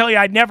sit here and tell you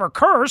I never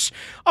curse.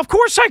 Of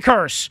course I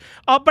curse.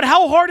 But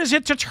how hard is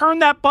it to turn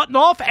that button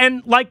off?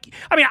 And,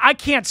 I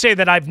can't say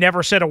that I've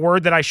never said a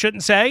word that I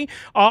shouldn't say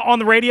on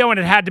the radio and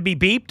it had to be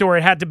beeped or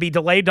it had to be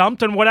delay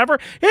dumped and whatever.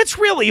 It's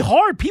really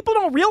hard. People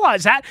don't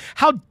realize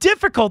how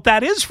difficult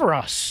that is for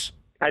us.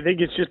 I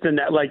think it's just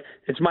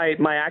it's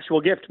my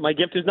actual gift. My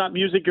gift is not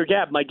music or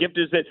gab. My gift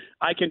is that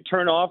I can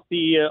turn off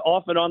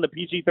and on the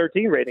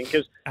PG-13 rating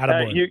because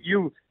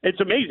it's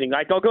amazing.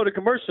 I'll go to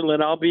commercial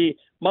and I'll be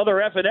mother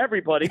effing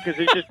everybody because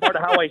it's just part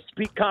of how I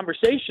speak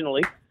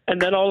conversationally. And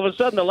then all of a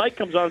sudden the light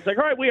comes on. It's like,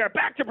 all right, we are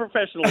back to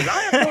professionalism.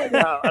 I have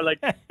no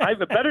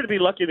idea. Better to be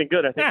lucky than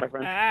good, I think, my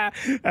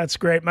friend. That's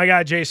great. My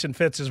guy Jason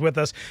Fitz is with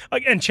us.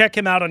 Again, check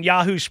him out on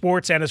Yahoo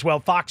Sports and as well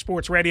Fox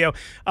Sports Radio.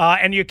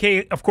 And you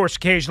can, of course,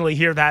 occasionally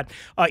hear that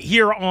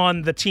here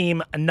on the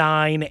Team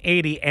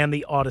 980 and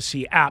the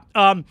Odyssey app.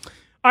 All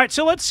right,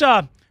 so let's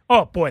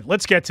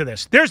let's get to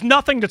this. There's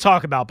nothing to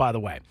talk about, by the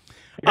way.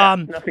 Yeah,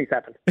 nothing's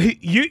happened.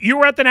 You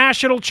were at the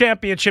national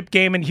championship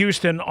game in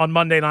Houston on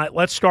Monday night.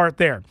 Let's start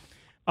there.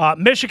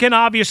 Michigan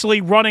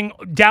obviously running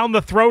down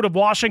the throat of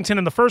Washington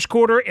in the first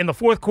quarter. In the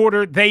fourth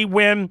quarter, they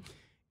win.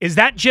 Is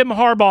that Jim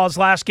Harbaugh's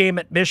last game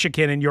at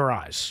Michigan in your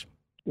eyes?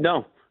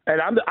 No. And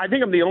I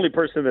think I'm the only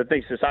person that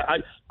thinks this.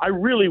 I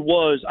really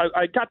was.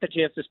 I got the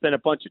chance to spend a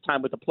bunch of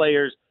time with the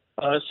players,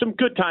 some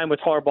good time with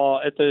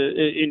Harbaugh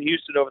in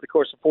Houston over the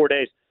course of 4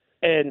 days.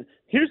 And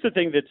here's the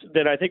thing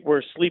that I think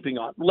we're sleeping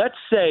on. Let's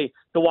say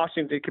the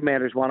Washington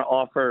Commanders want to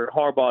offer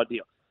Harbaugh a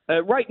deal.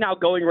 Right now,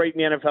 going rate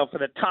in the NFL for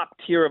the top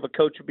tier of a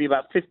coach would be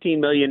about $15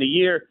 million a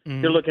year.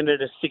 Mm-hmm. You're looking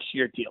at a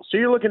 6-year deal, so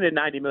you're looking at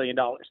 $90 million.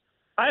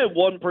 I have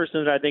one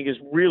person that I think is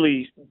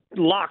really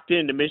locked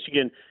into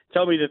Michigan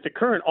tell me that the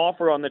current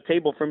offer on the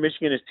table for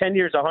Michigan is 10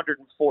 years,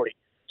 140.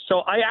 So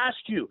I ask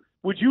you,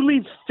 would you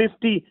leave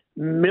 $50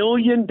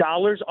 million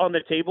on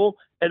the table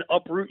and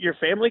uproot your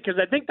family? Because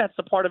I think that's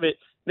the part of it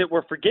that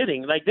we're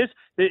forgetting. Like this,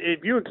 if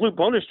you include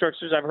bonus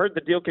structures, I've heard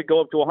the deal could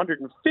go up to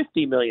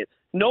 $150 million.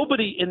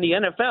 Nobody in the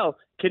NFL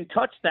can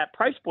touch that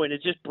price point.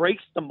 It just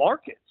breaks the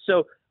market.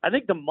 So I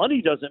think the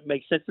money doesn't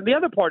make sense. And the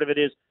other part of it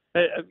is,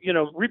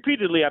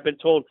 repeatedly I've been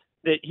told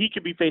that he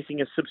could be facing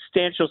a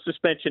substantial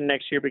suspension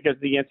next year because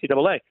of the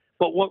NCAA.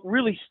 But what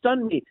really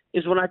stunned me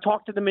is when I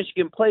talked to the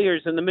Michigan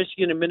players and the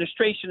Michigan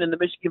administration and the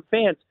Michigan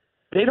fans,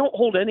 they don't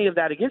hold any of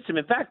that against him.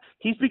 In fact,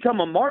 he's become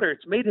a martyr.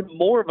 It's made him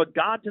more of a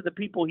god to the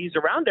people he's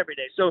around every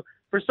day. So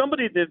for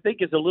somebody that I think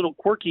is a little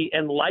quirky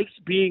and likes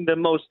being the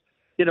most,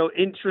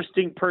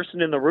 interesting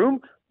person in the room,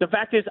 the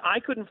fact is I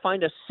couldn't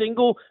find a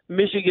single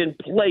Michigan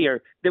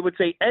player that would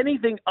say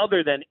anything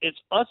other than it's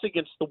us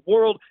against the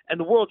world, and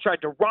the world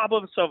tried to rob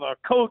us of our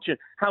coach, and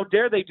how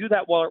dare they do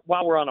that while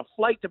we're on a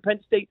flight to Penn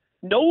State.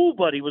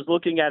 Nobody was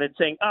looking at it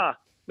saying,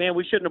 man,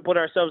 we shouldn't have put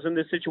ourselves in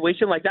this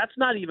situation. Like, that's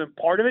not even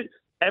part of it.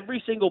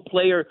 Every single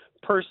player,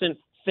 person,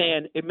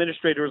 fan,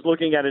 administrator is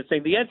looking at it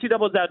saying the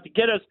NCAA is out to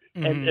get us,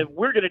 and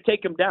we're going to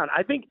take him down.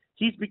 I think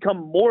he's become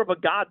more of a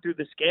god through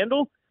the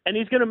scandal, and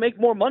he's going to make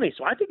more money.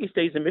 So I think he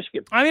stays in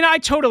Michigan. I mean, I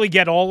totally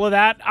get all of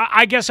that.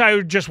 I guess I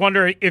would just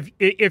wonder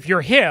if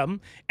you're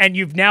him and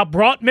you've now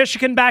brought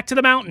Michigan back to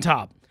the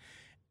mountaintop,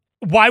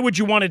 why would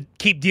you want to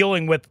keep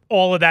dealing with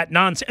all of that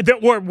nonsense,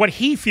 or what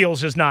he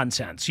feels is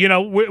nonsense,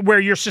 where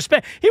you're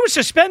suspended? He was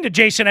suspended,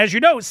 Jason, as you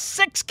know,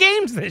 6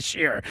 games this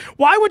year.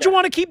 Why would you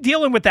want to keep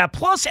dealing with that,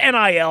 plus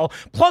NIL,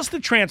 plus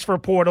the transfer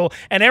portal,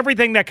 and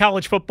everything that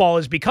college football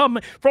has become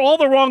for all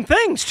the wrong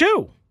things,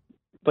 too?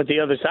 But the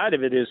other side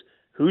of it is,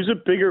 who's a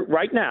bigger,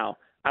 right now,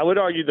 I would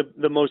argue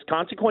the most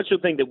consequential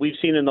thing that we've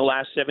seen in the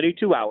last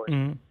 72 hours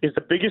is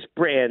the biggest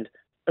brand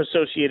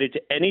associated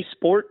to any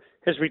sport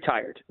has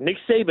retired. Nick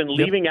Saban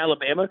leaving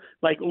Alabama.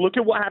 Like, look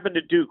at what happened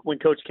to Duke when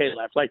Coach K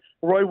left. Like,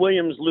 Roy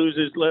Williams leaves.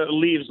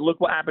 Look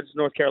what happens to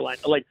North Carolina.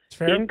 Like,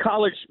 in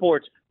college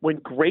sports, when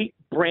great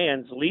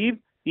brands leave,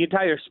 the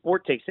entire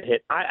sport takes a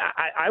hit.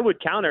 I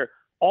would counter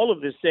all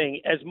of this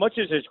saying, as much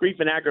as there's grief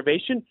and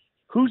aggravation,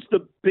 who's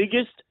the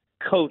biggest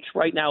coach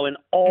right now in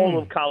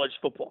all of college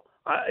football?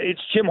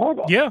 It's Jim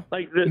Harbaugh. Yeah.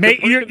 Like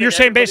you're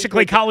saying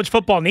basically college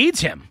football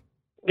needs him.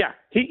 Yeah.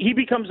 He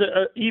becomes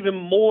even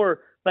more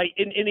 – like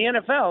in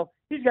the NFL,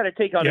 he's got to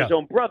take on his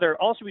own brother.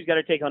 Also, he's got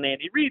to take on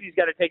Andy Reid. He's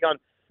got to take on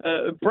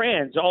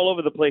brands all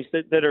over the place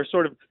that are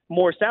sort of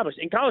more established.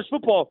 In college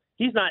football,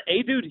 he's not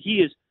a dude.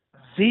 He is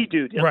the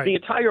dude. Right. The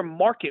entire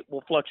market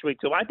will fluctuate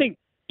too. I think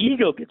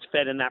ego gets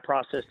fed in that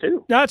process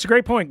too. No, that's a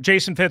great point.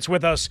 Jason Fitz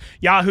with us,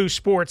 Yahoo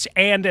Sports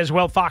and as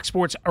well Fox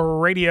Sports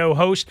radio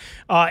host.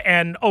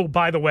 And, oh,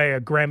 by the way,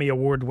 a Grammy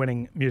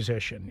Award-winning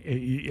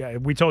musician.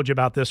 We told you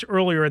about this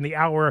earlier in the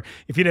hour.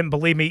 If you didn't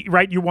believe me,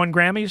 right, you won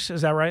Grammys,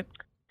 is that right?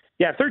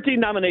 Yeah, 13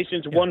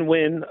 nominations, 1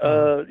 win.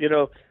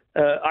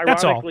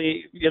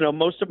 Ironically,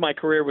 most of my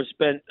career was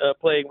spent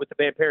playing with the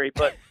band Perry,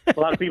 but a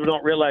lot of people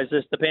don't realize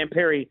this. The band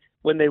Perry,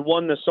 when they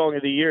won the Song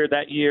of the Year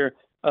that year,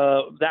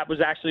 that was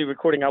actually a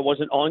recording I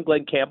wasn't on.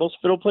 Glenn Campbell's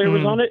fiddle player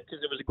was on it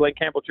because it was a Glenn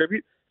Campbell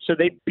tribute. So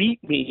they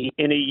beat me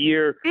in a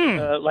year.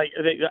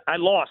 I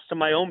lost to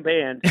my own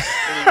band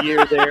in a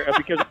year there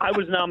because I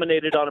was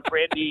nominated on a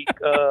Brandy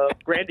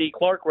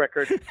Clark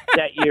record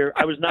that year.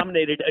 I was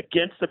nominated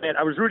against the band.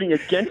 I was rooting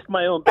against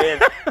my own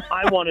band.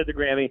 I wanted the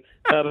Grammy.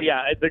 But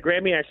yeah, the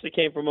Grammy actually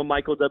came from a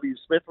Michael W.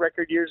 Smith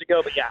record years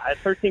ago. But yeah,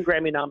 13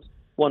 Grammy noms.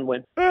 1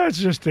 win. It's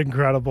just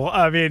incredible.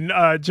 I mean,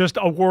 just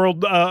a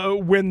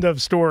whirlwind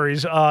of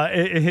stories,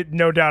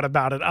 no doubt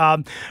about it.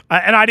 And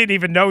I didn't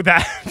even know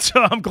that,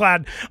 so I'm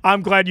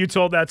glad you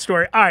told that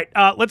story. All right,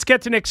 let's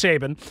get to Nick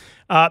Saban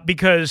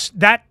because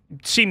that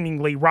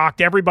seemingly rocked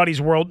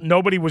everybody's world.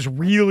 Nobody was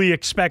really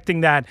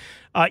expecting that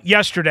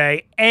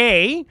yesterday.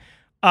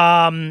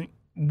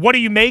 what do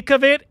you make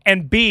of it?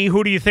 And B,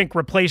 who do you think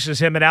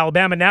replaces him at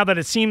Alabama now that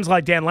it seems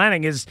like Dan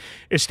Lanning is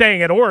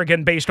staying at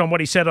Oregon based on what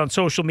he said on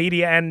social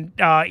media and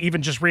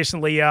even just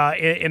recently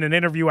in an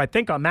interview, I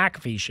think, on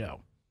McAfee's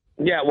show?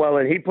 Yeah, well,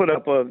 and they put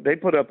up a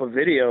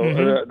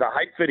video, the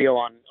hype video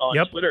on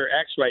Twitter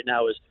X right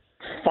now is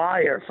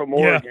fire from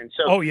Oregon.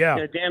 So,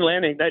 Dan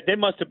Lanning, they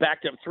must have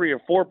backed up 3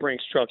 or 4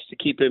 Brinks trucks to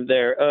keep him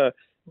there.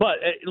 But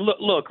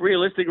look,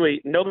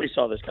 realistically, nobody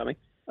saw this coming.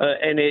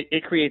 And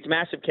it creates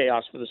massive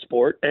chaos for the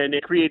sport, and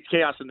it creates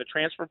chaos in the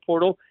transfer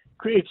portal,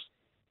 creates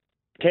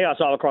chaos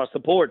all across the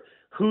board.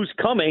 Who's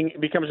coming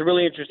becomes a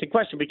really interesting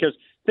question because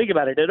think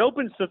about it. It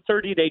opens the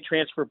 30-day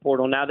transfer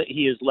portal now that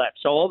he has left.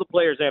 So all the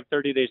players have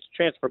 30 days to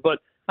transfer. But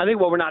I think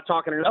what we're not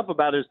talking enough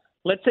about is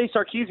let's say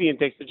Sarkisian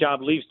takes the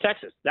job, leaves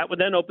Texas. That would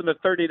then open the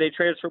 30-day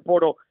transfer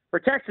portal for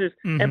Texas.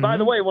 Mm-hmm. And by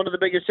the way, one of the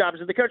biggest jobs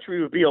in the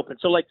country would be open.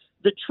 So like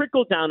the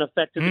trickle-down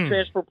effect of the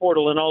transfer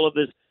portal and all of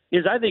this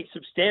is, I think,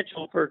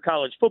 substantial for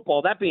college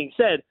football. That being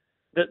said,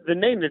 the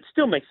name that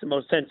still makes the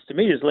most sense to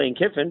me is Lane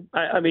Kiffin.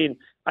 I mean,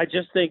 I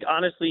just think,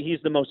 honestly, he's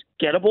the most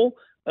gettable.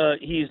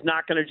 He's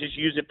not going to just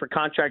use it for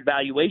contract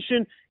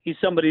valuation. He's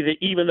somebody that,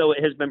 even though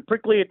it has been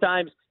prickly at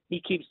times,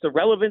 he keeps the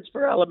relevance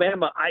for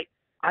Alabama. I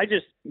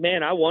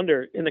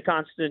wonder in the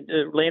constant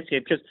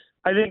landscape, because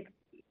I think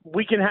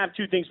we can have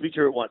two things be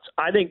true at once.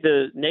 I think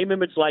the name,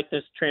 image,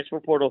 likeness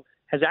transfer portal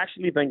has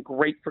actually been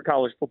great for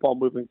college football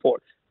moving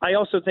forward. I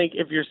also think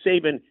if you're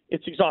Saban,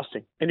 it's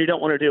exhausting and you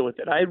don't want to deal with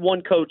it. I had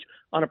one coach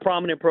on a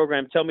prominent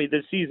program tell me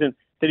this season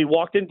that he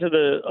walked into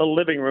a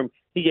living room.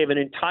 He gave an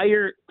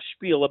entire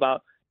spiel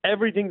about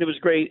everything that was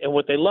great and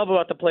what they love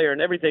about the player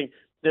and everything.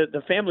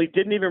 The family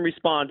didn't even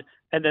respond.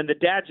 And then the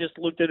dad just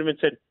looked at him and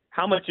said,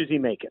 how much is he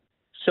making?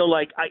 So,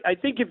 I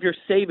think if you're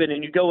Saban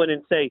and you go in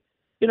and say,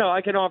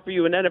 I can offer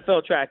you an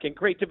NFL track and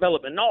great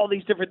development and all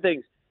these different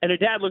things, and a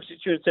dad looks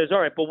at you and says,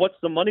 all right, but what's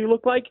the money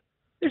look like?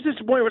 There's this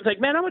point where it's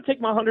like, man, I'm going to take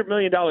my $100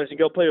 million and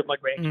go play with my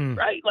grandkids,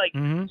 right?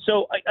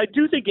 So I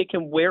do think it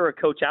can wear a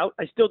coach out.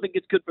 I still think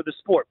it's good for the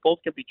sport.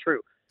 Both can be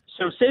true.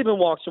 So Saban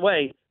walks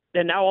away,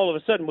 and now all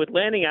of a sudden with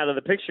Lanning out of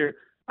the picture,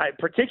 I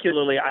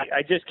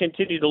just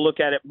continue to look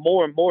at it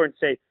more and more and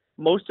say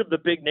most of the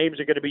big names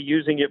are going to be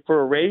using it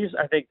for a raise.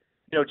 I think,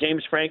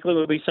 James Franklin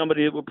would be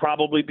somebody that would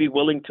probably be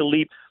willing to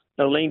leap.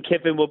 Lane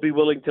Kiffin will be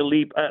willing to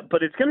leap.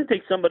 But it's going to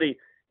take somebody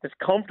that's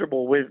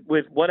comfortable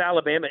with what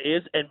Alabama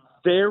is and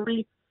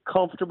very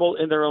comfortable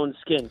in their own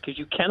skin, because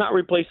you cannot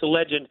replace a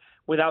legend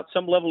without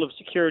some level of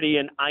security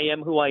and I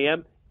am who I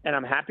am, and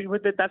I'm happy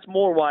with it. That's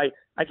more why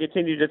I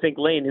continue to think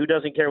Lane, who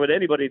doesn't care what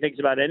anybody thinks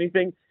about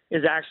anything,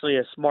 is actually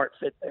a smart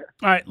fit there.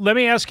 All right, let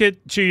me ask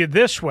it to you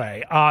this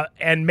way,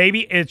 and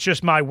maybe it's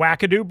just my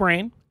wackadoo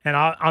brain, and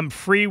I'm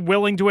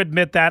willing to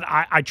admit that.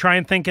 I try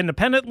and think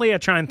independently. I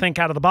try and think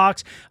out of the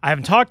box. I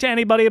haven't talked to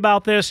anybody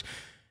about this.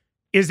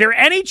 Is there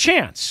any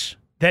chance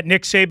that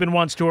Nick Saban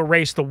wants to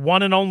erase the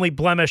one and only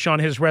blemish on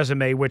his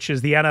resume, which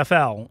is the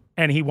NFL,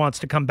 and he wants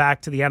to come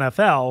back to the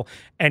NFL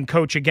and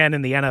coach again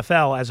in the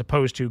NFL as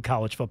opposed to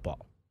college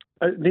football?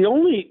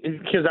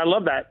 Because I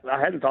love that.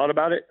 I hadn't thought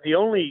about it. The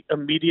only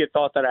immediate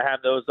thought that I have,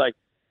 though, is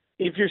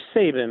if you're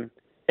Saban,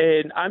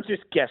 and I'm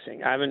just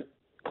guessing, I haven't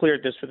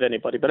cleared this with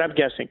anybody, but I'm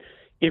guessing,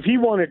 if he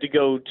wanted to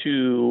go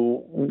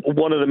to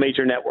one of the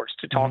major networks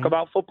to talk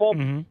about football,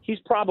 he's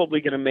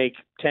probably going to make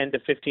 $10 to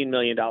 $15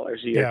 million a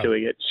year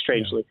doing it,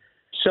 strangely. Yeah.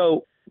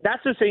 So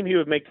that's the same he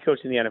would make the coach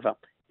in the NFL.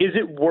 Is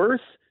it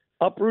worth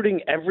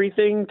uprooting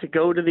everything to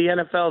go to the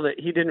NFL that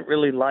he didn't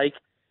really like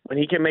when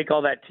he can make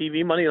all that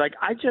TV money?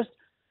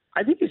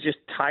 I think he's just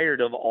tired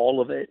of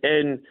all of it.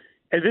 And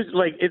this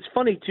it's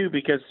funny too,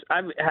 because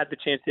I've had the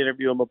chance to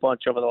interview him a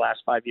bunch over the last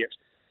 5 years.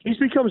 He's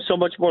become so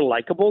much more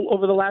likable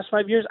over the last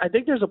 5 years. I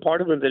think there's a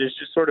part of him that is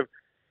just sort of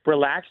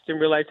relaxed and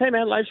realized, hey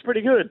man, life's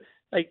pretty good.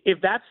 If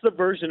that's the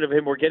version of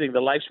him we're getting,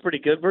 the life's pretty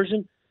good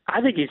version, I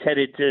think he's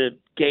headed to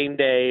Game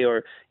Day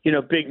or,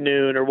 Big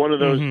Noon or one of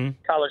those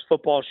college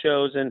football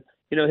shows. And,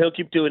 he'll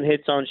keep doing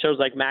hits on shows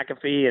like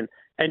McAfee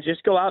and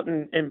just go out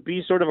and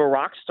be sort of a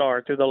rock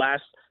star through the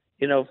last,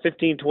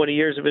 15, 20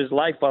 years of his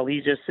life while he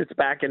just sits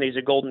back and he's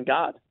a golden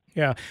god.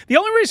 Yeah. The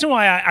only reason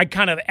why I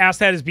kind of asked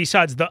that is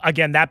besides,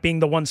 that being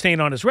the one stain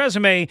on his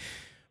resume,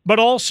 but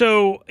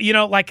also,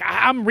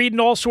 I'm reading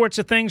all sorts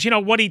of things.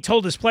 What he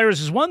told his players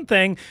is one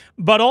thing,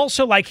 but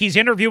also he's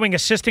interviewing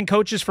assistant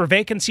coaches for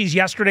vacancies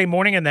yesterday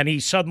morning, and then he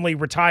suddenly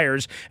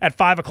retires at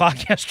 5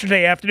 o'clock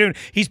yesterday afternoon.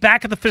 He's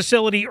back at the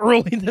facility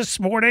early this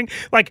morning.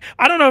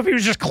 I don't know if he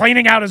was just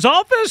cleaning out his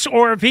office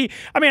or if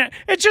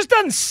it just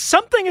doesn't,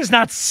 something is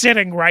not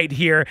sitting right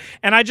here.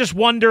 And I just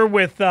wonder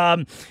with,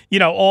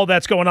 all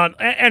that's going on.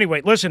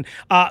 Anyway, listen,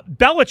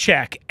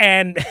 Belichick,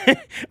 and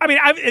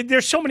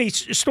there's so many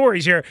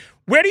stories here.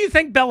 Where do you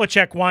think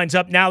Belichick winds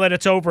up now that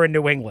it's over in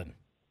New England?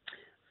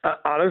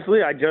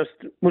 Honestly, I just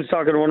was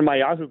talking to one of my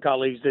Yahoo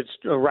colleagues that's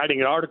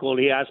writing an article, and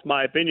he asked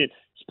my opinion.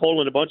 He's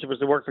polling a bunch of us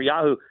that work for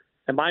Yahoo,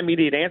 and my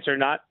immediate answer,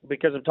 not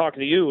because I'm talking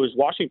to you, is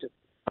Washington.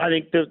 I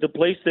think the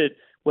place that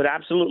would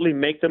absolutely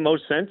make the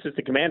most sense is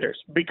the Commanders,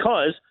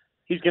 because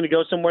he's going to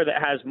go somewhere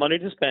that has money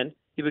to spend.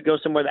 He would go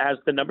somewhere that has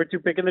the number 2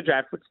 pick in the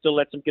draft, but still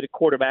lets him get a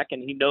quarterback,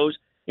 and he knows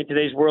in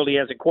today's world he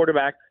has a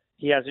quarterback.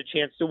 He has a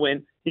chance to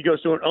win. He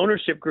goes to an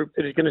ownership group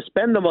that is going to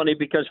spend the money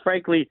because,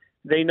 frankly,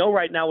 they know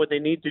right now what they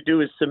need to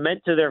do is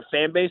cement to their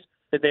fan base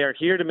that they are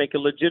here to make a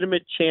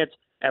legitimate chance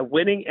at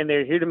winning, and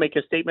they're here to make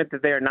a statement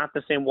that they are not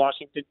the same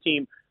Washington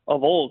team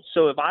of old.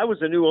 So if I was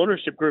a new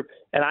ownership group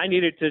and I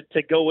needed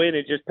to go in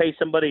and just pay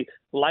somebody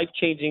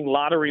life-changing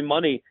lottery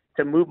money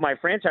to move my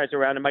franchise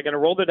around, am I going to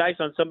roll the dice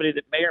on somebody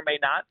that may or may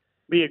not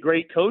be a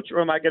great coach, or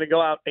am I going to go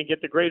out and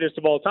get the greatest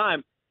of all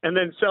time and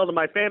then sell to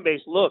my fan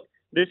base, look,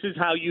 this is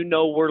how you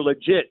know we're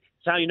legit.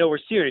 It's how you know we're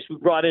serious. We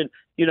brought in,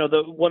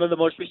 one of the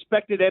most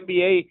respected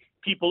NBA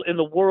people in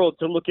the world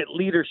to look at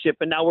leadership,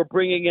 and now we're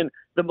bringing in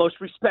the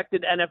most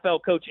respected NFL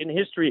coach in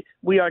history.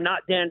 We are not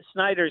Dan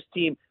Snyder's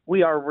team.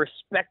 We are a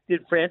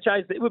respected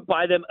franchise. It would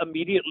buy them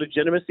immediate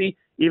legitimacy,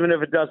 even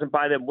if it doesn't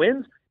buy them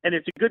wins. And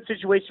it's a good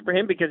situation for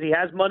him because he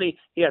has money.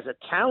 He has a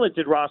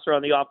talented roster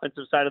on the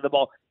offensive side of the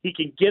ball. He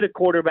can get a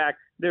quarterback.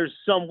 There's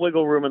some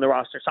wiggle room in the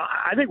roster. So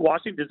I think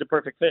Washington's a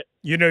perfect fit.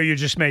 You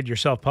just made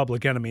yourself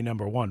public enemy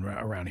number 1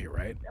 around here,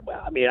 right?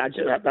 Well, I mean,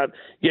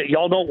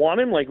 y'all don't want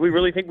him? Like, we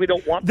really think we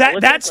don't want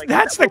that?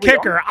 That's the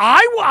kicker.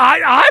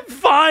 I'm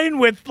fine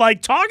with,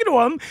 talking to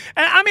him.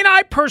 And, I mean,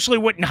 I personally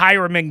wouldn't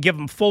hire him and give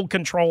him full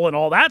control and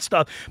all that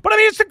stuff. But, I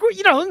mean,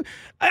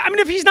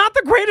 if he's not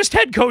the greatest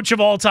head coach of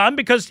all time,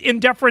 because in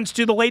deference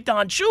to the late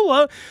Don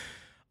Shula,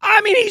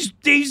 I mean,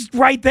 he's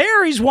right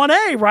there. He's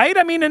 1A, right?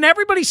 I mean, and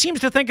everybody seems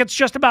to think it's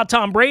just about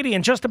Tom Brady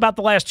and just about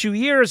the last 2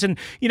 years. And,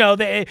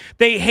 they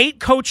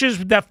hate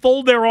coaches that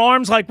fold their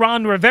arms like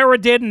Ron Rivera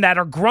did and that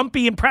are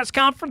grumpy in press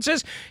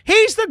conferences.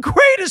 He's the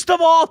greatest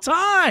of all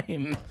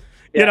time,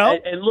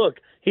 And look,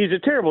 he's a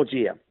terrible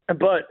GM.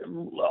 But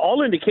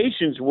all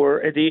indications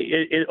were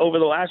over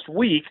the last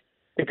week,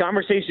 the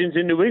conversations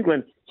in New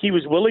England, he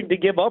was willing to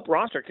give up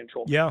roster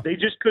control. Yeah. They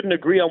just couldn't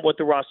agree on what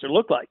the roster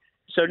looked like.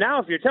 So now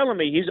if you're telling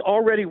me he's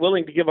already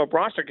willing to give up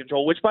roster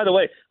control, which, by the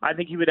way, I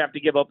think he would have to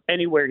give up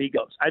anywhere he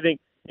goes. I think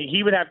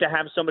he would have to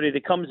have somebody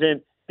that comes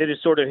in that is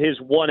sort of his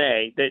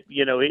 1A, that,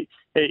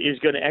 is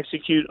going to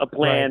execute a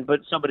plan, right, but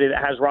somebody that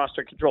has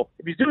roster control.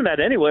 If he's doing that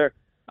anywhere,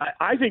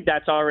 I think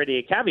that's already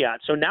a caveat.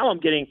 So now I'm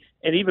getting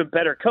an even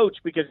better coach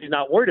because he's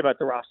not worried about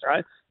the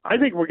roster. I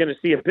think we're going to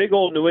see a big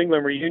old New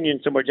England reunion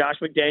somewhere. Josh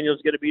McDaniels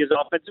is going to be his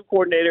offensive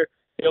coordinator.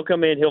 He'll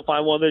come in. He'll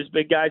find one of those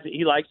big guys that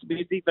he likes to be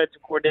his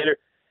defensive coordinator.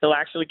 He'll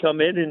actually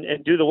come in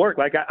and do the work.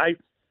 Like, I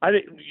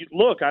think,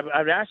 look,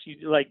 I've asked you,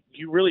 do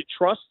you really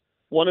trust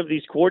one of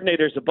these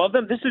coordinators above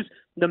them? This is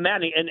the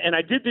Manning. And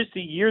I did this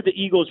the year the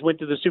Eagles went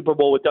to the Super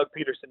Bowl with Doug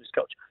Peterson as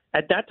coach.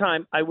 At that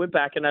time, I went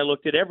back and I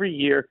looked at every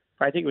year.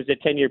 I think it was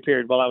a 10-year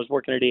period while I was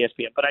working at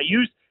ESPN. But I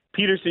used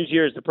Peterson's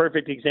year is the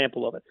perfect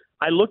example of it.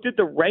 I looked at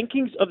the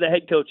rankings of the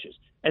head coaches,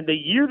 and the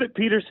year that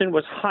Peterson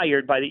was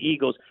hired by the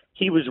Eagles,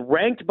 he was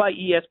ranked by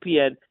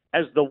ESPN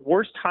as the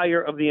worst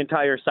hire of the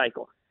entire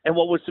cycle. And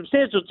what was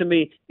substantial to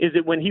me is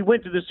that when he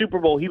went to the Super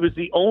Bowl, he was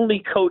the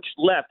only coach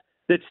left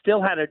that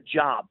still had a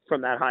job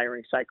from that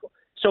hiring cycle.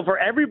 So for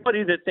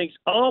everybody that thinks,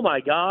 oh,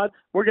 my God,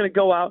 we're going to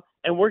go out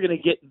and we're going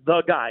to get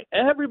the guy.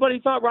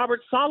 Everybody thought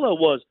Robert Saleh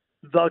was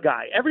the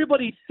guy.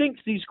 Everybody thinks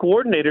these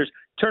coordinators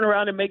turn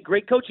around and make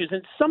great coaches,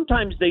 and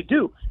sometimes they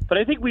do. But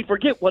I think we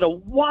forget what a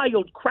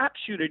wild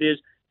crapshoot it is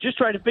just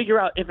trying to figure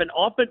out if an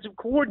offensive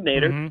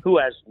coordinator who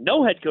has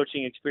no head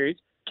coaching experience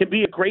can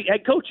be a great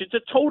head coach. It's a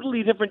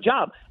totally different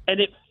job,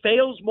 and it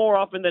fails more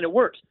often than it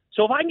works.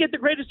 So if I can get the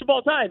greatest of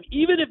all time,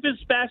 even if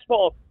his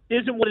fastball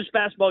isn't what his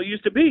fastball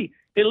used to be,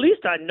 at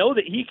least I know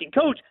that he can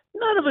coach.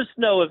 None of us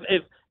know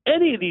if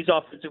any of these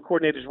offensive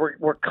coordinators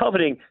we're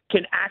coveting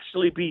can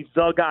actually be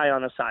the guy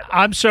on the side.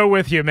 I'm so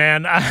with you,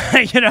 man.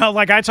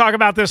 I talk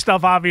about this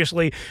stuff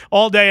obviously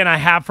all day, and I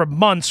have for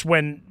months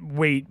when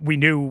we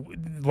knew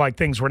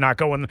things were not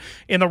going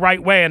in the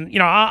right way. And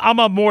I'm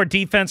a more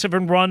defensive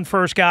and run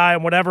first guy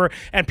and whatever,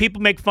 and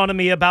people make fun of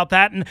me about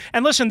that.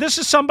 And listen, this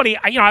is somebody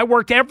I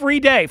worked every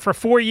day for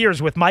 4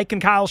 years with Mike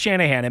and Kyle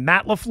Shanahan and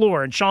Matt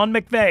LaFleur and Sean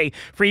McVay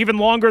for even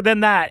longer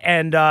than that,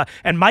 and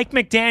Mike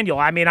McDaniel.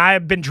 I mean, I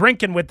have been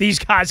drinking with these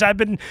guys. I've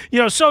been,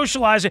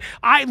 socializing.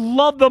 I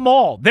love them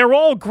all. They're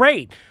all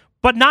great,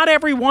 but not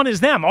everyone is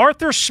them.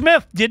 Arthur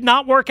Smith did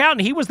not work out, and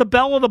he was the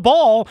belle of the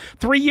ball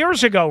 3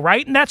 years ago,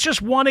 right? And that's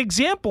just one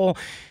example.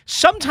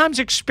 Sometimes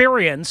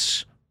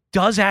experience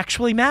does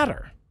actually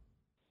matter.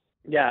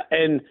 Yeah,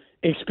 and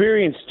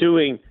experience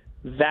doing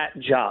that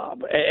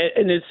job.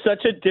 And it's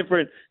such a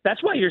different –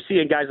 that's why you're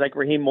seeing guys like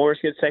Raheem Morris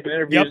get second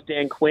interviews. Yep.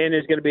 Dan Quinn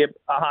is going to be a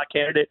hot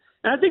candidate.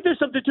 And I think there's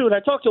something to it. I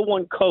talked to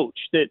one coach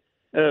that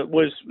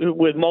was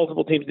with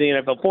multiple teams in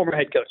the NFL, former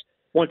head coach.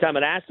 One time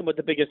I asked him what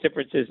the biggest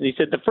difference is, and he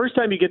said the first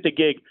time you get the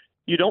gig,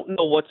 you don't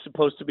know what's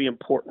supposed to be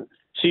important.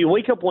 So you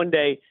wake up one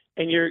day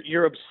and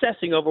you're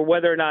obsessing over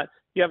whether or not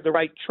you have the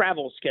right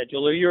travel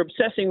schedule, or you're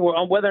obsessing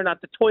on whether or not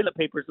the toilet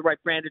paper is the right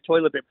brand of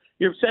toilet paper.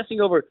 You're obsessing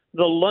over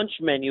the lunch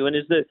menu, and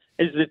is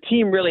the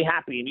team really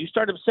happy? And you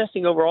start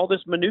obsessing over all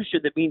this minutia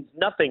that means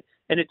nothing,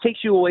 and it takes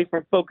you away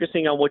from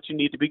focusing on what you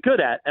need to be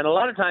good at. And a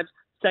lot of times,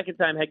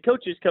 second-time head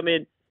coaches come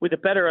in with a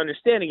better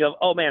understanding of,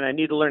 oh man, I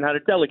need to learn how to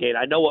delegate.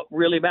 I know what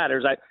really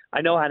matters.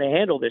 I know how to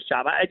handle this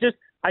job.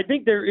 I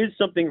think there is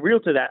something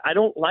real to that. I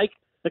don't like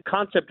the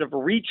concept of a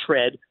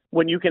retread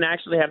when you can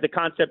actually have the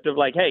concept of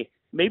like, hey,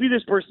 maybe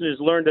this person has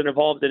learned and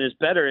evolved and is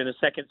better in a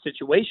second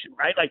situation,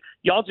 right? Like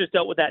y'all just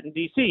dealt with that in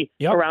D.C.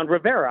 around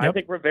Rivera. I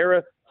think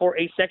Rivera, for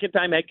a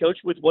second-time head coach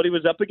with what he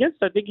was up against,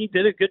 I think he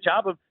did a good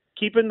job of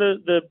keeping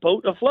the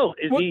boat afloat.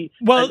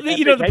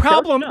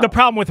 The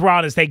problem with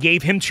Ron is they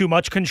gave him too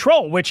much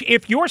control, which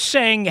if you're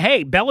saying,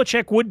 hey,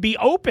 Belichick would be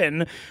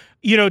open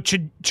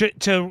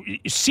to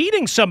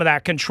ceding some of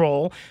that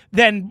control,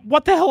 then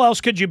what the hell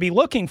else could you be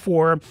looking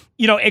for,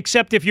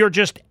 except if you're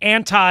just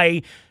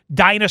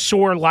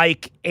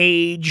anti-dinosaur-like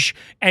age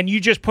and you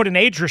just put an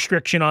age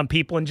restriction on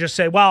people and just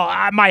say, well,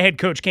 my head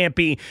coach can't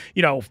be,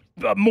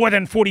 more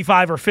than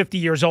 45 or 50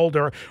 years old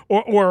or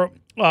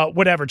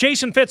whatever.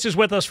 Jason Fitz is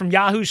with us from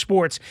Yahoo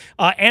Sports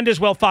and as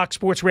well Fox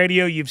Sports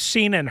Radio. You've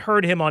seen and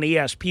heard him on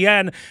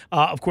ESPN.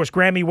 Of course,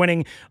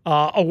 Grammy-winning,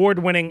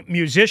 award-winning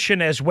musician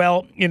as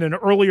well in an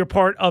earlier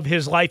part of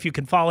his life. You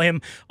can follow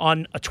him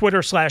on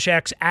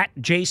Twitter/X at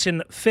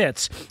Jason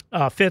Fitz,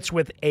 Fitz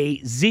with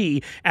a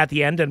Z at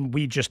the end. And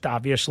we just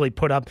obviously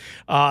put up,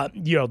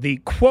 the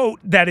quote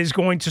that is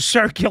going to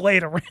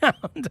circulate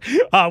around,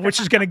 which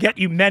is going to get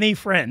you many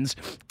friends,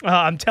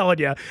 I'm telling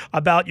you,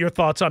 about your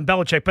thoughts on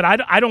Belichick. But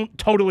I don't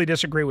totally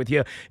disagree with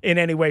you in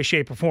any way,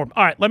 shape, or form.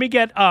 All right, let me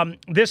get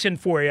this in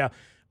for you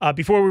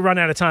before we run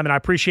out of time, and I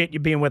appreciate you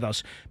being with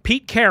us.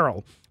 Pete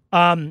Carroll,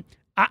 I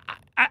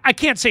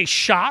can't say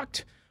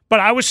shocked, but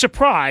I was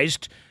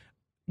surprised.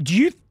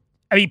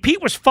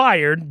 Pete was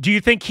fired. Do you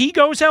think he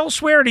goes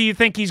elsewhere, or do you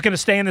think he's going to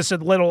stay in this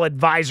little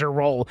advisor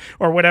role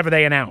or whatever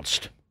they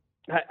announced?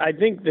 I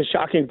think the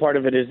shocking part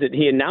of it is that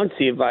he announced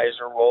the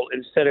advisor role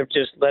instead of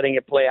just letting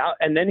it play out,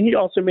 and then he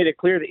also made it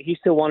clear that he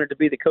still wanted to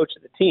be the coach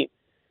of the team.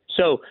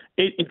 So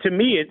to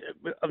me,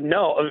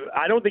 no,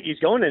 I don't think he's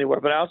going anywhere,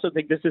 but I also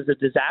think this is a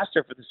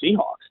disaster for the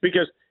Seahawks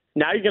because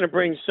now you're going to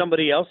bring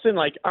somebody else in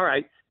like, all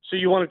right, so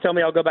you want to tell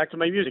me I'll go back to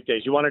my music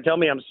days. You want to tell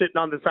me I'm sitting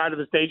on the side of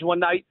the stage one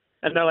night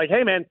and they're like,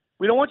 hey, man,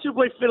 we don't want you to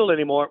play fiddle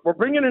anymore. We're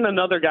bringing in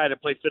another guy to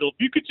play fiddle.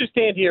 If you could just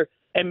stand here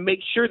and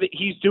make sure that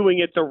he's doing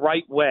it the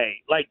right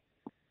way. Like,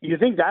 you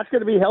think that's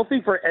going to be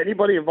healthy for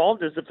anybody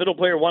involved? Does the fiddle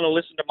player want to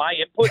listen to my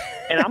input?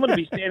 And I'm going to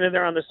be standing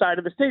there on the side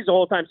of the stage the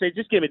whole time saying,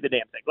 just give me the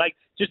damn thing. Like,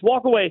 just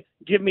walk away,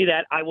 give me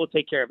that, I will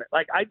take care of it.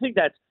 Like, I think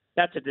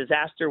that's a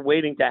disaster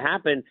waiting to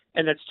happen,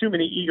 and that's too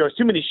many egos,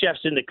 too many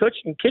chefs in the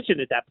kitchen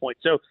at that point.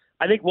 So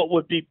I think what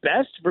would be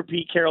best for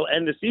Pete Carroll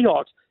and the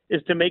Seahawks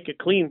is to make a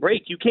clean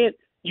break. You can't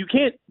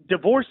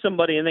divorce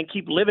somebody and then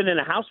keep living in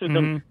a house with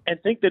them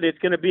and think that it's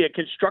going to be a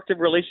constructive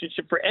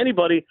relationship for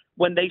anybody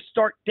when they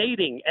start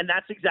dating. And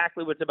that's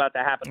exactly what's about to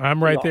happen.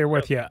 I'm right there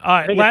with you. All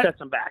right, I think it sets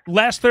them back.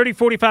 Last 30,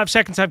 45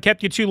 seconds. I've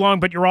kept you too long,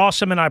 but you're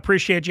awesome, and I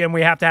appreciate you, and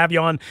we have to have you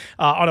on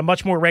a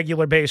much more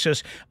regular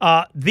basis.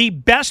 The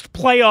best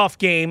playoff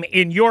game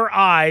in your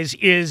eyes,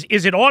 is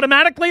it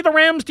automatically the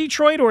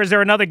Rams-Detroit, or is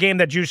there another game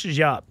that juices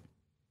you up?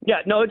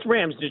 Yeah, no, it's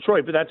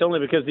Rams-Detroit, but that's only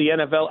because the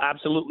NFL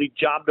absolutely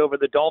jobbed over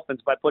the Dolphins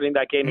by putting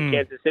that game in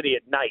Kansas City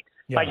at night.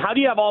 Yeah. Like, how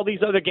do you have all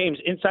these other games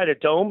inside a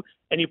dome,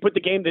 and you put the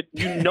game that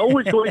you know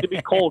is going to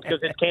be cold because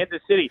it's Kansas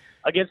City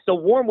against a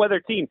warm-weather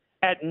team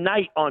at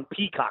night on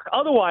Peacock?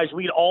 Otherwise,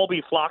 we'd all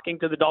be flocking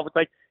to the Dolphins.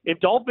 Like, if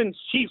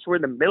Dolphins-Chiefs were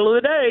in the middle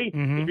of the day,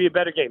 it'd be a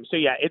better game. So,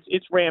 yeah,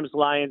 it's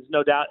Rams-Lions,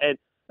 no doubt. And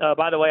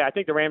by the way, I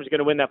think the Rams are going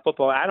to win that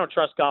football. I don't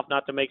trust Goff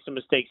not to make some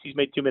mistakes. He's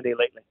made too many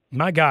lately.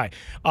 My guy.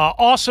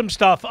 Awesome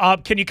stuff.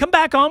 Can you come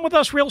back on with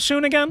us real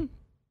soon again?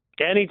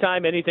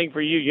 Anytime, anything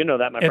for you. You know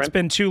that, my friend. It's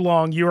been too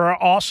long. You are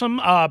awesome.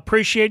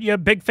 Appreciate you.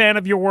 Big fan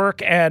of your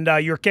work, and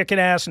you're kicking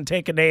ass and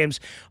taking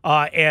names.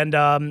 And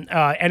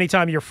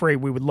anytime you're free,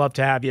 we would love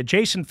to have you.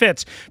 Jason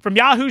Fitz from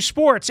Yahoo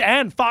Sports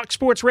and Fox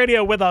Sports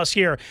Radio with us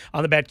here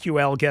on the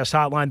BetQL Guest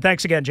Hotline.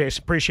 Thanks again,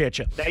 Jason. Appreciate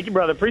you. Thank you,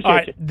 brother.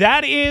 Appreciate you.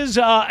 That is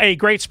a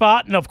great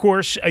spot, and of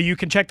course, you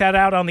can check that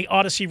out on the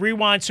Odyssey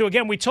Rewind. So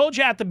again, we told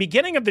you at the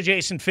beginning of the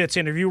Jason Fitz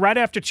interview, right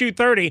after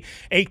 2:30,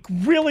 a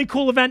really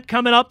cool event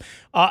coming up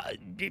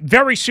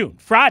very soon,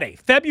 Friday,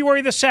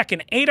 February the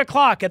 2nd, 8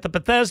 o'clock at the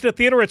Bethesda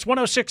Theater. It's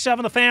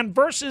 106.7 The Fan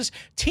versus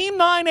Team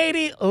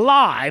 980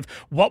 live.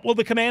 What will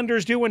the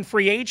Commanders do in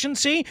free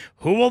agency?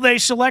 Who will they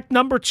select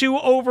number 2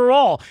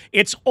 overall?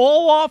 It's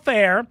all off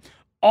air,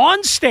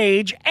 on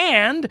stage,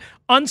 and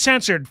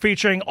uncensored,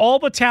 featuring all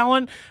the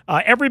talent,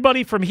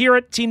 everybody from here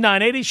at Team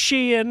 980,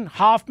 Sheehan,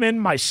 Hoffman,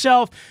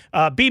 myself,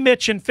 B.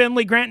 Mitch and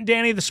Finley, Grant and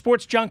Danny, the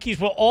Sports Junkies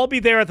will all be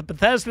there at the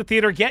Bethesda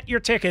Theater. Get your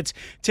tickets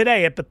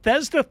today at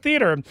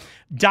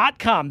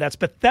BethesdaTheater.com. That's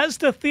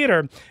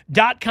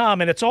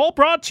BethesdaTheater.com, and it's all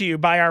brought to you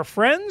by our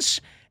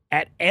friends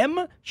at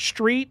M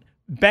Street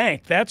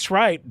Bank. That's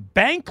right.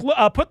 Bank,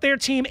 put their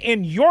team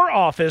in your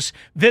office.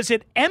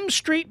 Visit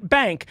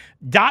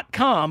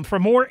mstreetbank.com for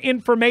more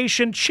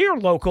information. Cheer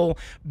local,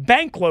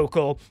 bank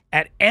local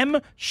at M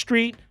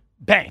Street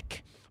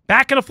Bank.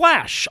 Back in a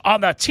flash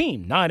on the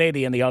Team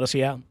 980 and the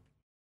Odyssey app.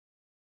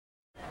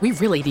 We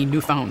really need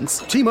new phones.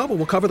 T-Mobile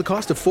will cover the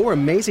cost of 4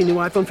 amazing new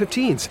iPhone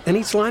 15s, and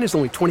each line is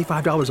only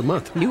 $25 a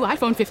month. New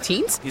iPhone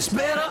 15s? It's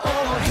better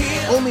over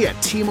here. Only at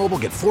T-Mobile,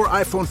 get 4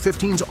 iPhone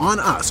 15s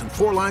on us and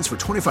 4 lines for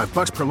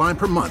 $25 per line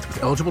per month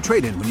with eligible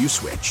trade-in when you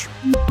switch.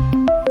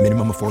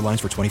 Minimum of 4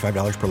 lines for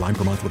 $25 per line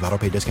per month with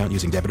autopay discount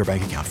using debit or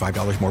bank account.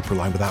 $5 more per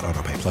line without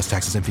autopay, plus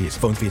taxes and fees.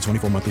 Phone fee at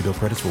 24 monthly bill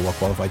credits for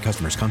well-qualified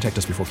customers. Contact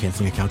us before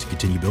canceling account to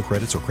continue bill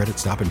credits or credit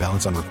stop and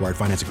balance on required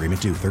finance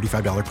agreement due.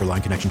 $35 per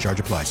line connection charge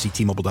applies. See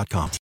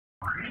T-Mobile.com.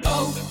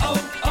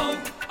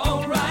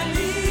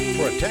 O'Reilly.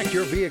 Protect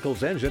your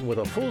vehicle's engine with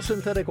a full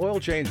synthetic oil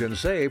change and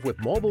save with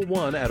Mobile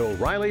One at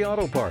O'Reilly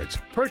Auto Parts.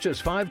 Purchase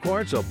 5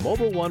 quarts of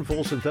Mobile One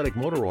full synthetic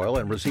motor oil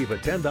and receive a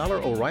 $10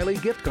 O'Reilly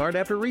gift card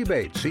after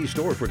rebate. See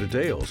store for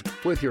details.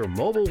 With your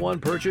Mobile One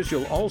purchase,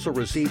 you'll also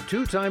receive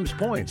 2 times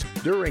points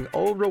during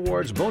O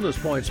Rewards Bonus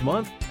Points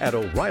Month at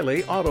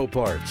O'Reilly Auto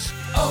Parts.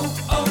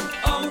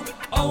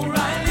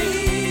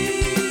 O'Reilly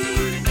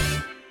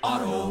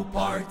Auto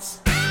Parts.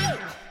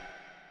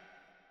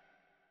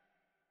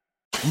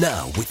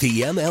 Now, with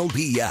the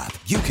MLB app,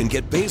 you can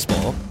get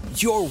baseball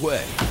your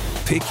way.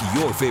 Pick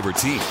your favorite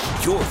team,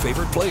 your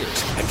favorite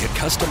players, and get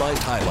customized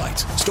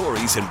highlights,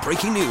 stories, and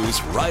breaking news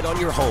right on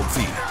your home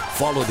feed.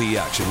 Follow the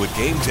action with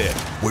Game 10,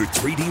 where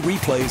 3D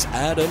replays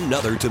add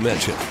another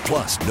dimension.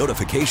 Plus,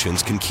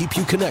 notifications can keep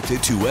you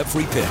connected to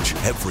every pitch,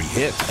 every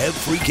hit,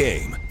 every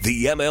game.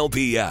 The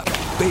MLB app.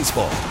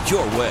 Baseball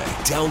your way.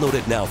 Download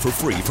it now for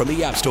free from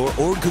the App Store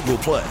or Google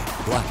Play.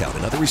 Blackout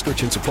and other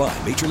restrictions apply.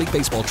 Major League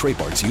Baseball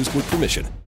trademarks used with permission.